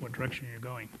know at least what direction you're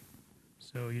going.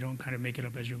 So you don't kind of make it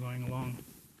up as you're going along.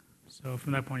 So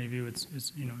from that point of view, it's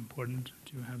important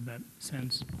to have that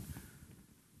sense.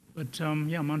 But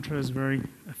mantra is very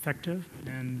effective,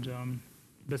 and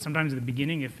but sometimes at the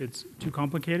beginning, if it's too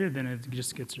complicated, then it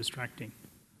just gets distracting.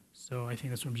 So I think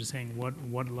that's what I'm just saying.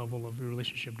 What level of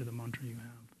relationship to the mantra you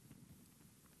have?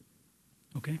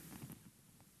 Okay.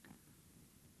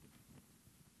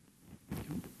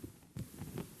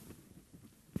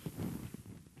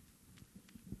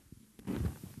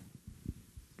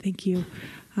 Thank you.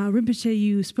 Rinpoche,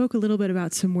 you spoke a little bit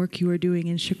about some work you were doing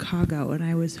in Chicago, and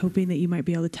I was hoping that you might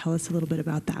be able to tell us a little bit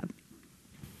about that.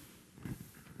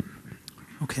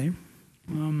 Okay.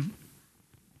 The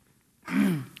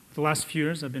last few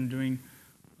years I've been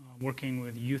working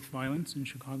with youth violence in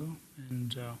Chicago,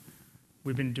 and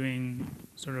we've been doing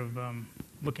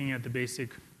looking at the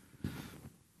basic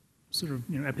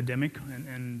epidemic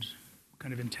and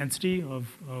kind of intensity of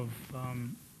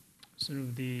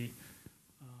the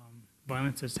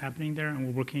violence that's happening there, and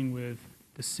we're working with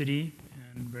the city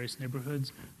and various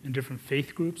neighborhoods and different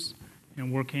faith groups,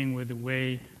 and working with a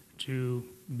way to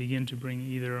begin to bring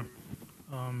either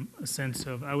a sense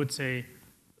of, I would say,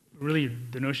 really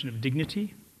the notion of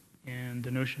dignity and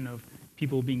the notion of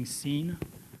people being seen,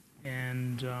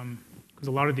 and because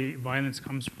a lot of the violence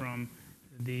comes from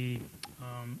the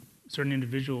certain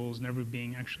individuals never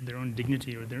being actually their own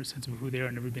dignity or their sense of who they are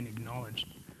never being acknowledged.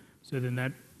 So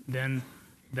then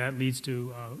that leads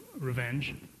to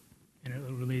revenge, and it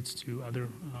relates to other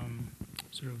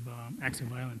acts of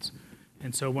violence.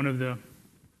 And so one of the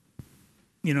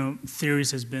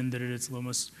theories has been that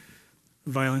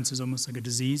violence is almost like a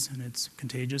disease, and it's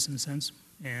contagious in a sense.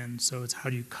 And so it's how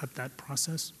do you cut that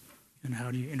process, and how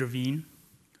do you intervene?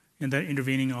 And that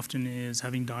intervening often is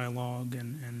having dialogue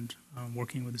and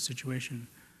working with the situation.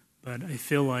 But I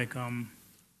feel like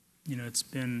it's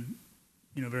been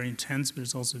very intense, but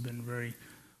it's also been very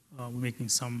we're making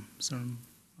some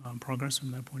progress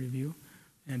from that point of view,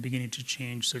 and beginning to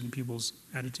change certain people's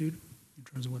attitude in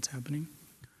terms of what's happening.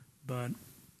 But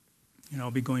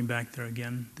I'll be going back there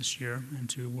again this year and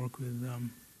to work with the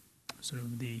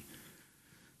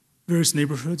various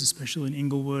neighborhoods, especially in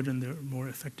Inglewood and the more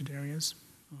affected areas,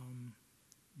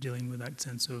 dealing with that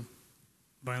sense of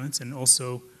violence. And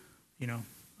also,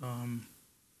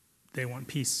 they want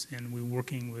peace, and we're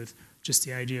working with just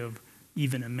the idea of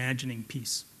even imagining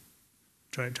peace.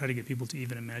 Try to get people to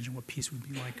even imagine what peace would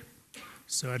be like.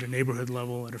 So at a neighborhood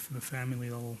level, at a family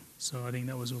level. So I think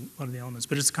that was a lot of the elements.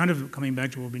 But it's kind of coming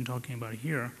back to what we've been talking about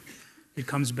here. It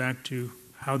comes back to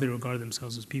how they regard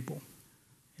themselves as people.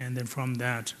 And then from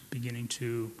that, beginning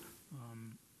to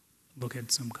look at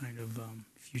some kind of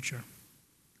future.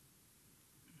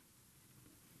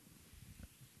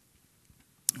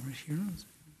 Right here.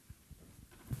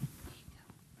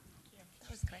 That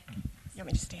was quick. You want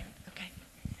me to stand? Okay.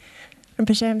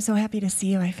 Rinpoche, I'm so happy to see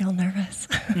you. I feel nervous.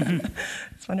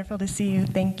 It's wonderful to see you.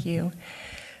 Thank you.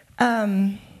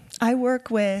 I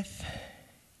work with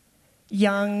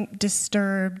young,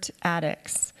 disturbed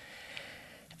addicts.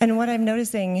 And what I'm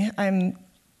noticing, I'm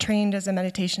trained as a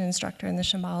meditation instructor in the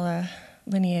Shambhala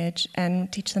lineage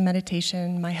and teach them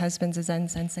meditation. My husband's a Zen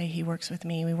sensei. He works with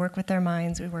me. We work with their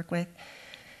minds. We work with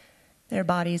their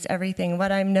bodies, everything.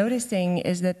 What I'm noticing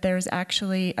is that there's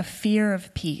actually a fear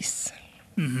of peace.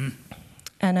 Mm-hmm.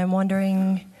 And I'm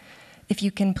wondering if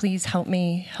you can please help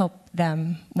me help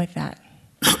them with that.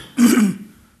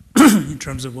 In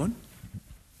terms of what?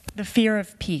 The fear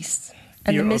of peace.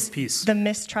 And fear of peace. The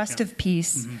mistrust of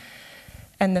peace, mm-hmm.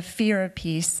 and the fear of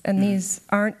peace. And mm-hmm. these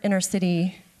aren't inner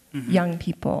city mm-hmm. young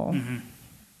people, mm-hmm.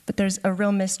 but there's a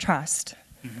real mistrust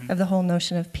mm-hmm. of the whole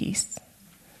notion of peace.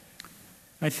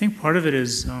 I think part of it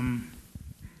is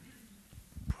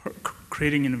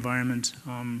creating an environment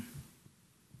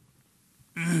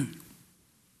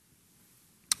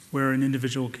where an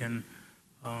individual can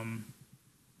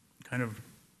kind of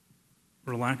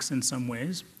relax in some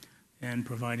ways, and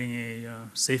providing a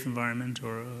safe environment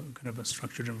or a kind of a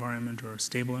structured environment or a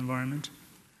stable environment.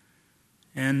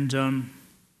 And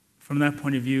from that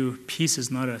point of view, peace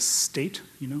is not a state,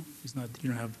 It's not,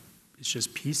 it's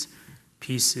just peace.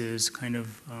 Peace is kind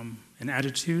of an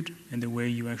attitude and the way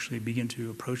you actually begin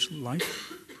to approach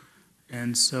life.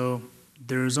 And so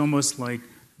there's almost like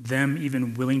them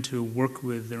even willing to work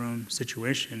with their own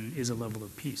situation is a level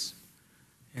of peace.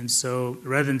 And so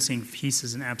rather than seeing peace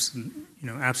as an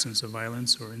absence of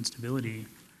violence or instability,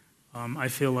 I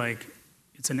feel like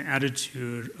it's an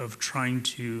attitude of trying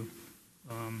to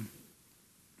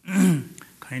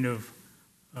kind of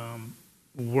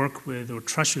work with or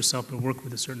trust yourself to work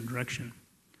with a certain direction.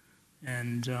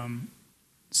 And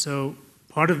so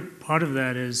part of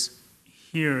that is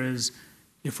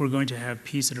if we're going to have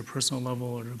peace at a personal level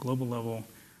or a global level,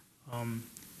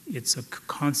 it's a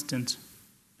constant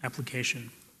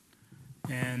application.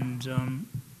 And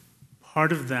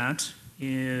part of that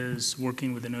is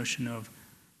working with the notion of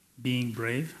being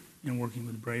brave and working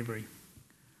with bravery.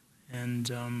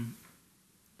 And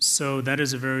so that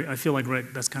is I feel like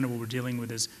that's kind of what we're dealing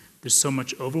with is there's so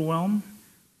much overwhelm,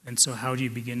 and so how do you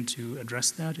begin to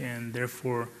address that? And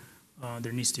therefore,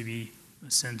 there needs to be a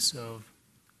sense of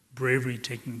bravery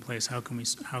taking place. How can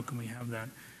we have that?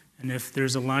 And if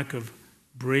there's a lack of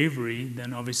bravery,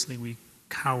 then obviously we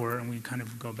cower and we kind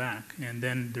of go back, and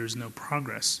then there's no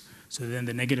progress. So then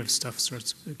the negative stuff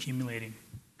starts accumulating.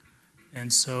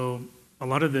 And so a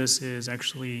lot of this is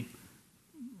actually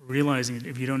realizing that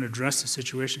if you don't address the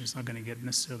situation, it's not going to get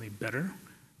necessarily better.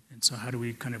 And so how do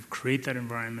we kind of create that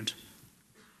environment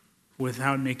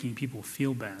without making people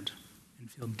feel bad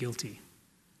and feel guilty?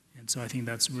 And so I think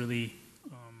that's really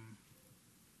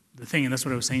the thing, and that's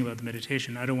what I was saying about the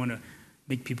meditation. I don't want to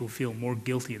make people feel more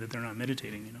guilty that they're not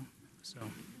meditating, So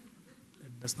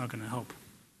that's not going to help,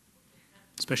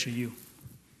 especially you.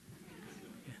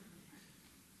 Yeah.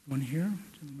 One here?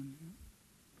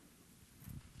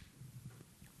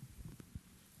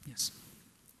 Yes.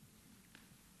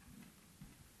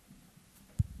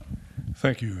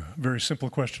 Thank you. Very simple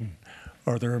question.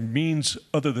 Are there means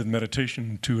other than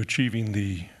meditation to achieving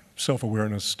the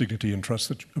self-awareness, dignity, and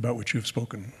trust about which you have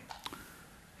spoken?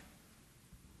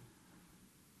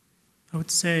 I would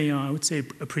say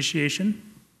appreciation,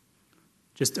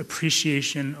 just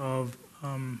appreciation of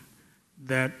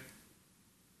that.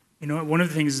 One of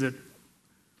the things is that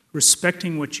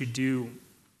respecting what you do,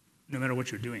 no matter what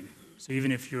you're doing. So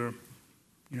even if you're,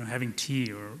 having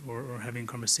tea or having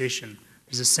conversation,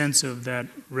 there's a sense of that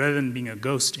rather than being a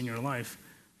ghost in your life,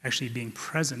 actually being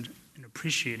present and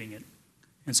appreciating it.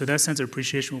 And so that sense of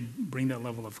appreciation will bring that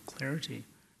level of clarity.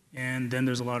 And then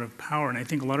there's a lot of power. And I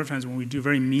think a lot of times when we do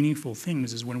very meaningful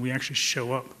things is when we actually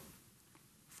show up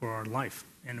for our life.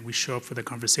 And we show up for the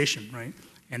conversation, right?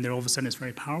 And then all of a sudden it's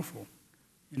very powerful.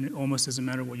 And it almost doesn't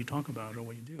matter what you talk about or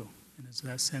what you do. And there's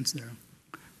that sense there.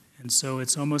 And so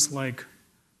it's almost like,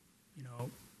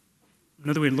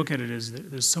 another way to look at it is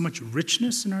that there's so much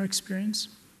richness in our experience.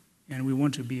 And we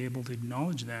want to be able to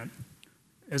acknowledge that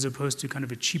as opposed to kind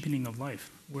of a cheapening of life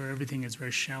where everything is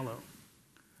very shallow.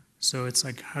 So it's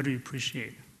like, how do you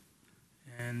appreciate?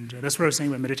 And that's what I was saying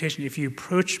about meditation. If you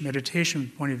approach meditation from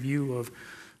the point of view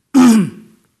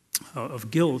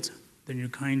of guilt, then you're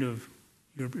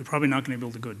probably not going to be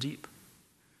able to go deep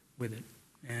with it.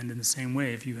 And in the same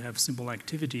way, if you have simple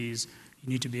activities, you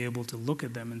need to be able to look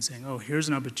at them and saying, oh, here's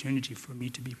an opportunity for me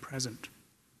to be present.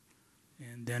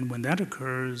 And then when that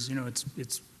occurs,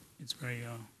 it's very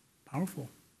powerful.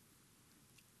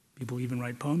 People even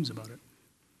write poems about it.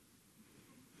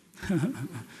 Over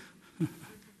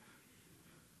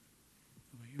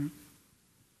here.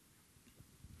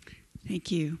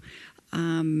 Thank you.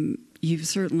 You've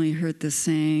certainly heard the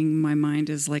saying, my mind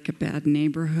is like a bad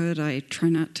neighborhood. I try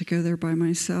not to go there by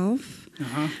myself.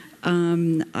 Uh-huh.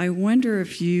 I wonder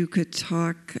if you could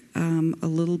talk a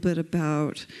little bit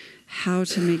about how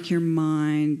to make your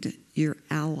mind your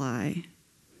ally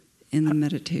in the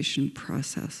meditation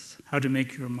process. How to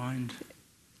make your mind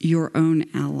your own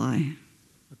ally.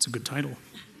 That's a good title.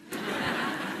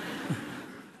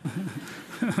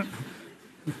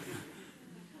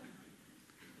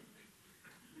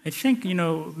 I think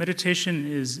meditation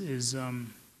is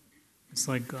it's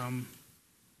like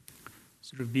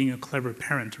sort of being a clever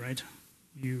parent, right?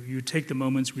 You take the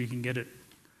moments where you can get it.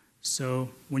 So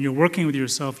when you're working with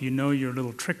yourself, you know your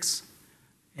little tricks,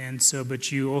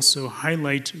 but you also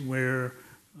highlight where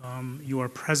you are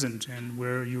present and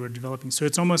where you are developing. So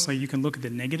it's almost like you can look at the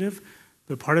negative,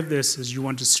 But part of this is you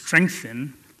want to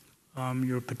strengthen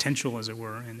your potential, as it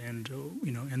were, and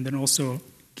then also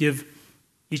give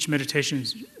each meditation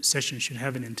session should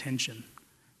have an intention.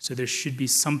 So there should be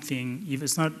something, even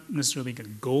it's not necessarily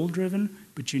goal-driven,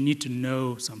 but you need to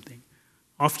know something.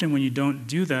 Often when you don't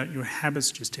do that, your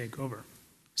habits just take over.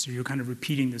 So you're kind of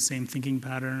repeating the same thinking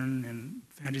pattern and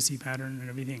fantasy pattern and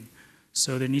everything.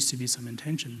 So there needs to be some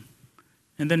intention.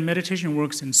 And then meditation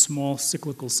works in small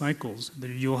cyclical cycles. That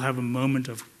you'll have a moment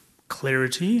of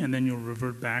clarity and then you'll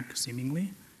revert back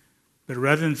seemingly. But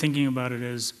rather than thinking about it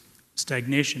as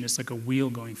stagnation, it's like a wheel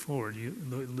going forward.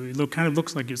 It kind of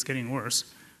looks like it's getting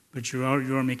worse, but you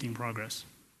are making progress.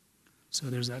 So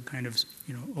there's that kind of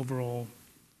overall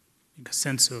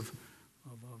sense of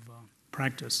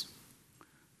practice.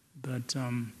 But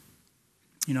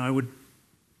I would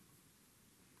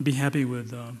be happy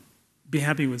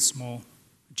with small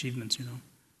achievements,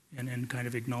 and kind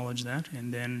of acknowledge that,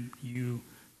 and then you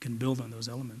can build on those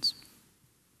elements.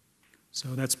 So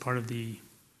that's part of the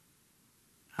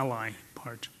ally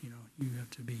part. You have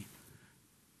to be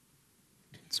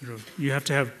you have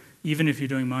to have, even if you're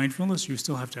doing mindfulness, you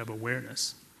still have to have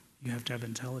awareness. You have to have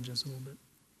intelligence a little bit.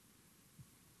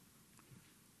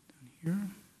 Down here.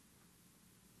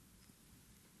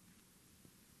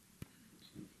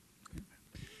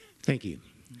 Thank you.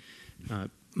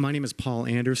 My name is Paul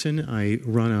Anderson. I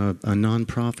run a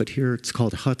nonprofit here. It's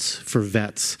called Huts for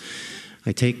Vets.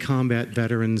 I take combat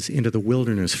veterans into the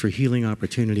wilderness for healing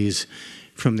opportunities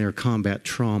from their combat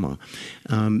trauma.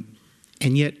 And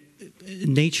yet,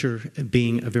 nature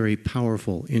being a very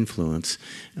powerful influence,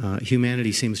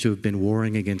 humanity seems to have been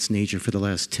warring against nature for the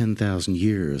last 10,000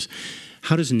 years.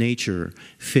 How does nature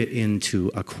fit into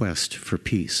a quest for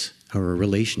peace or a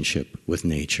relationship with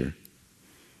nature?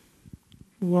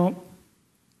 Well,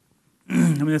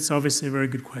 that's obviously a very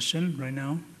good question right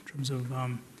now in terms of,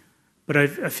 but I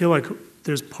feel like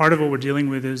there's part of what we're dealing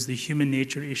with is the human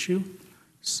nature issue.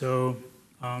 So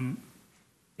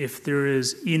if there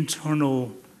is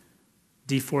internal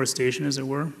deforestation, as it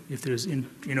were, if there's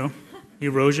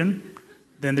erosion,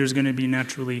 then there's going to be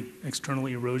naturally external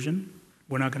erosion.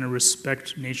 We're not going to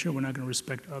respect nature. We're not going to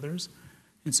respect others.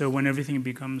 And so when everything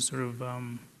becomes sort of,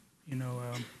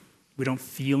 we don't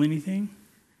feel anything.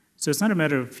 So it's not a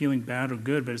matter of feeling bad or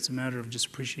good, but it's a matter of just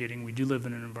appreciating we do live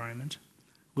in an environment.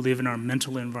 We live in our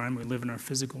mental environment. We live in our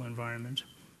physical environment.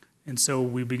 And so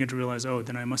we begin to realize,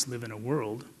 then I must live in a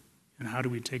world. And how do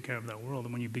we take care of that world?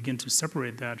 And when you begin to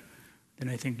separate that, then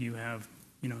I think you have,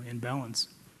 imbalance.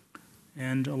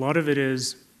 And a lot of it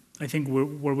is, I think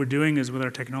what we're doing is with our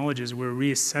technologies, we're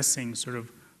reassessing sort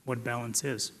of what balance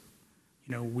is.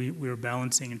 We're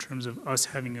balancing in terms of us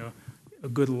having a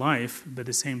good life, but at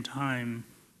the same time,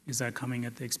 is that coming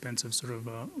at the expense of sort of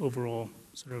overall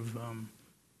sort of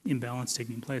imbalance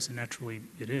taking place? And naturally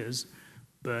it is.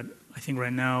 But I think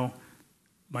right now,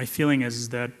 my feeling is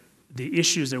that the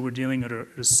issues that we're dealing at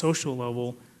a social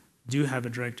level do have a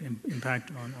direct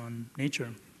impact on nature.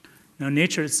 Now,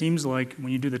 nature, it seems like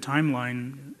when you do the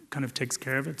timeline, it kind of takes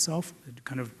care of itself. It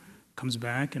kind of comes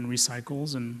back and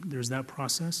recycles, and there's that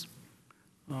process.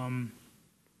 And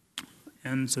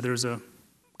so there's a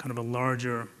kind of a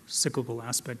larger cyclical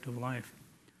aspect of life.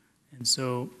 And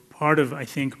so part of, I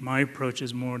think, my approach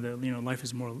is more that, life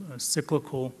is more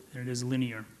cyclical than it is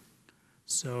linear.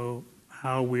 So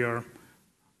how we are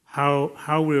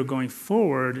going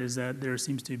forward is that there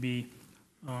seems to be,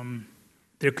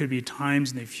 there could be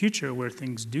times in the future where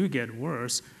things do get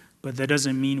worse, but that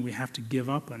doesn't mean we have to give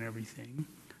up on everything.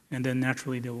 And then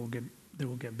naturally they will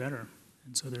get better.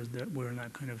 And so we're in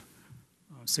that kind of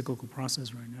cyclical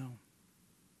process right now.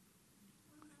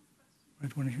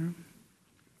 Right, want to hear?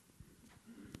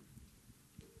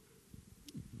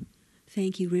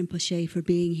 Thank you, Rinpoche, for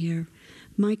being here.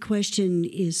 My question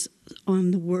is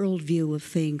on the worldview of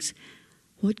things.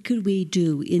 What could we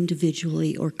do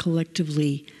individually or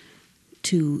collectively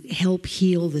to help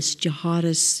heal this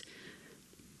jihadist,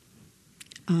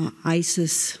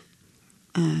 ISIS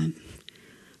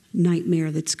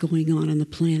nightmare that's going on the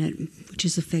planet, which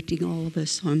is affecting all of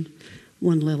us on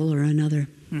one level or another?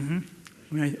 Mm-hmm.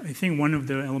 I think one of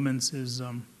the elements is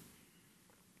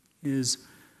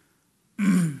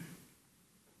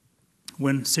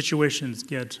when situations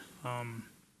get, I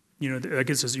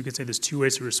guess as you could say, there's two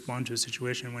ways to respond to a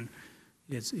situation when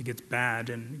it gets bad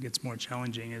and it gets more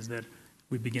challenging. Is that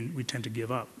we tend to give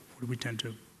up, or we tend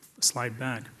to slide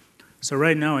back. So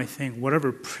right now, I think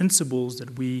whatever principles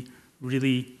that we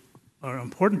really are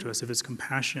important to us, if it's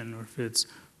compassion or if it's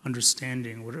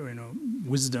understanding, whatever,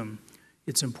 wisdom,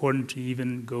 it's important to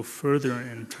even go further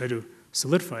and try to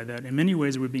solidify that. In many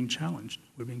ways, we're being challenged.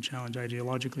 We're being challenged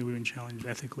ideologically, we're being challenged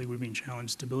ethically, we're being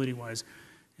challenged stability-wise.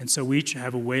 And so we each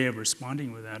have a way of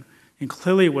responding with that. And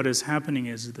clearly what is happening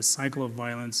is the cycle of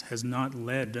violence has not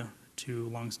led to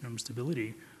long-term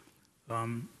stability,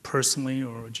 personally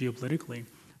or geopolitically.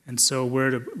 And so we're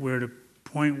at a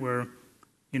point where,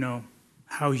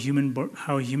 how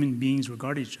human beings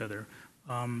regard each other,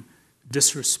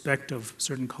 disrespect of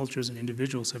certain cultures and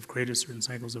individuals have created certain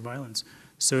cycles of violence.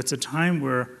 So it's a time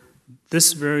where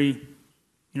this very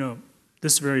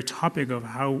topic of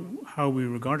how we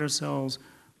regard ourselves,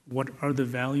 what are the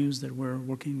values that we're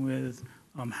working with,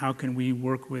 how can we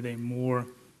work with a more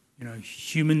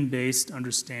human-based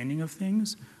understanding of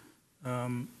things,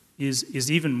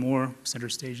 is even more center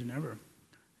stage than ever.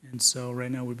 And so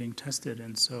right now we're being tested.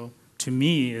 And so to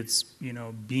me, it's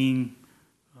being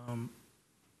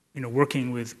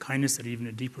working with kindness at even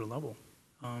a deeper level,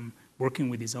 working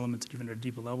with these elements at even a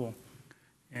deeper level.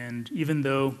 And even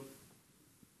though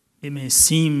it may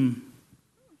seem,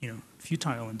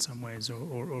 futile in some ways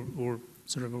or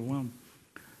sort of overwhelmed.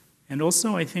 And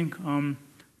also, I think,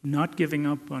 not giving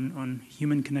up on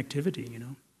human connectivity,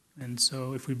 And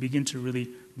so if we begin to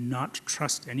really not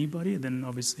trust anybody, then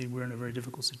obviously we're in a very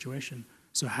difficult situation.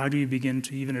 So how do you begin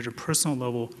to, even at a personal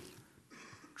level,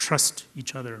 trust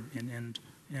each other and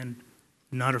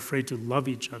not afraid to love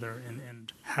each other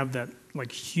and have that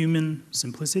like human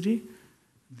simplicity?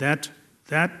 That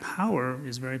power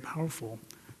is very powerful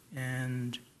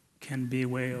and can be a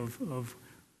way of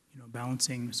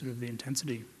balancing sort of the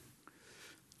intensity.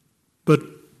 But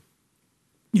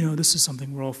this is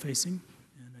something we're all facing,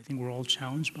 and I think we're all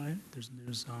challenged by it.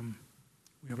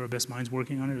 We have our best minds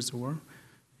working on it, as it were,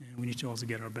 and we need to also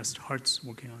get our best hearts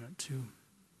working on it too.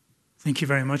 Thank you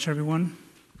very much, everyone.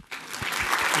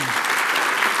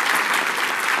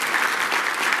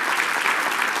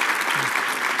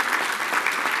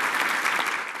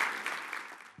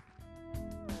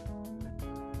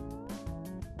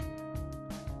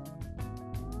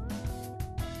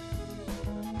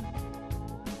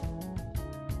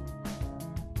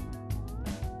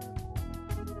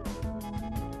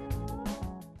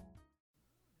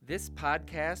 This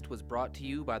podcast was brought to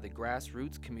you by the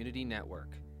Grassroots Community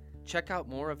Network. Check out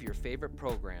more of your favorite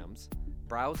programs,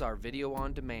 browse our video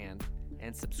on demand,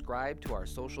 and subscribe to our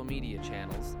social media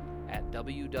channels at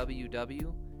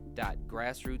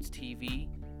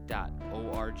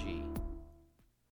www.grassrootstv.org.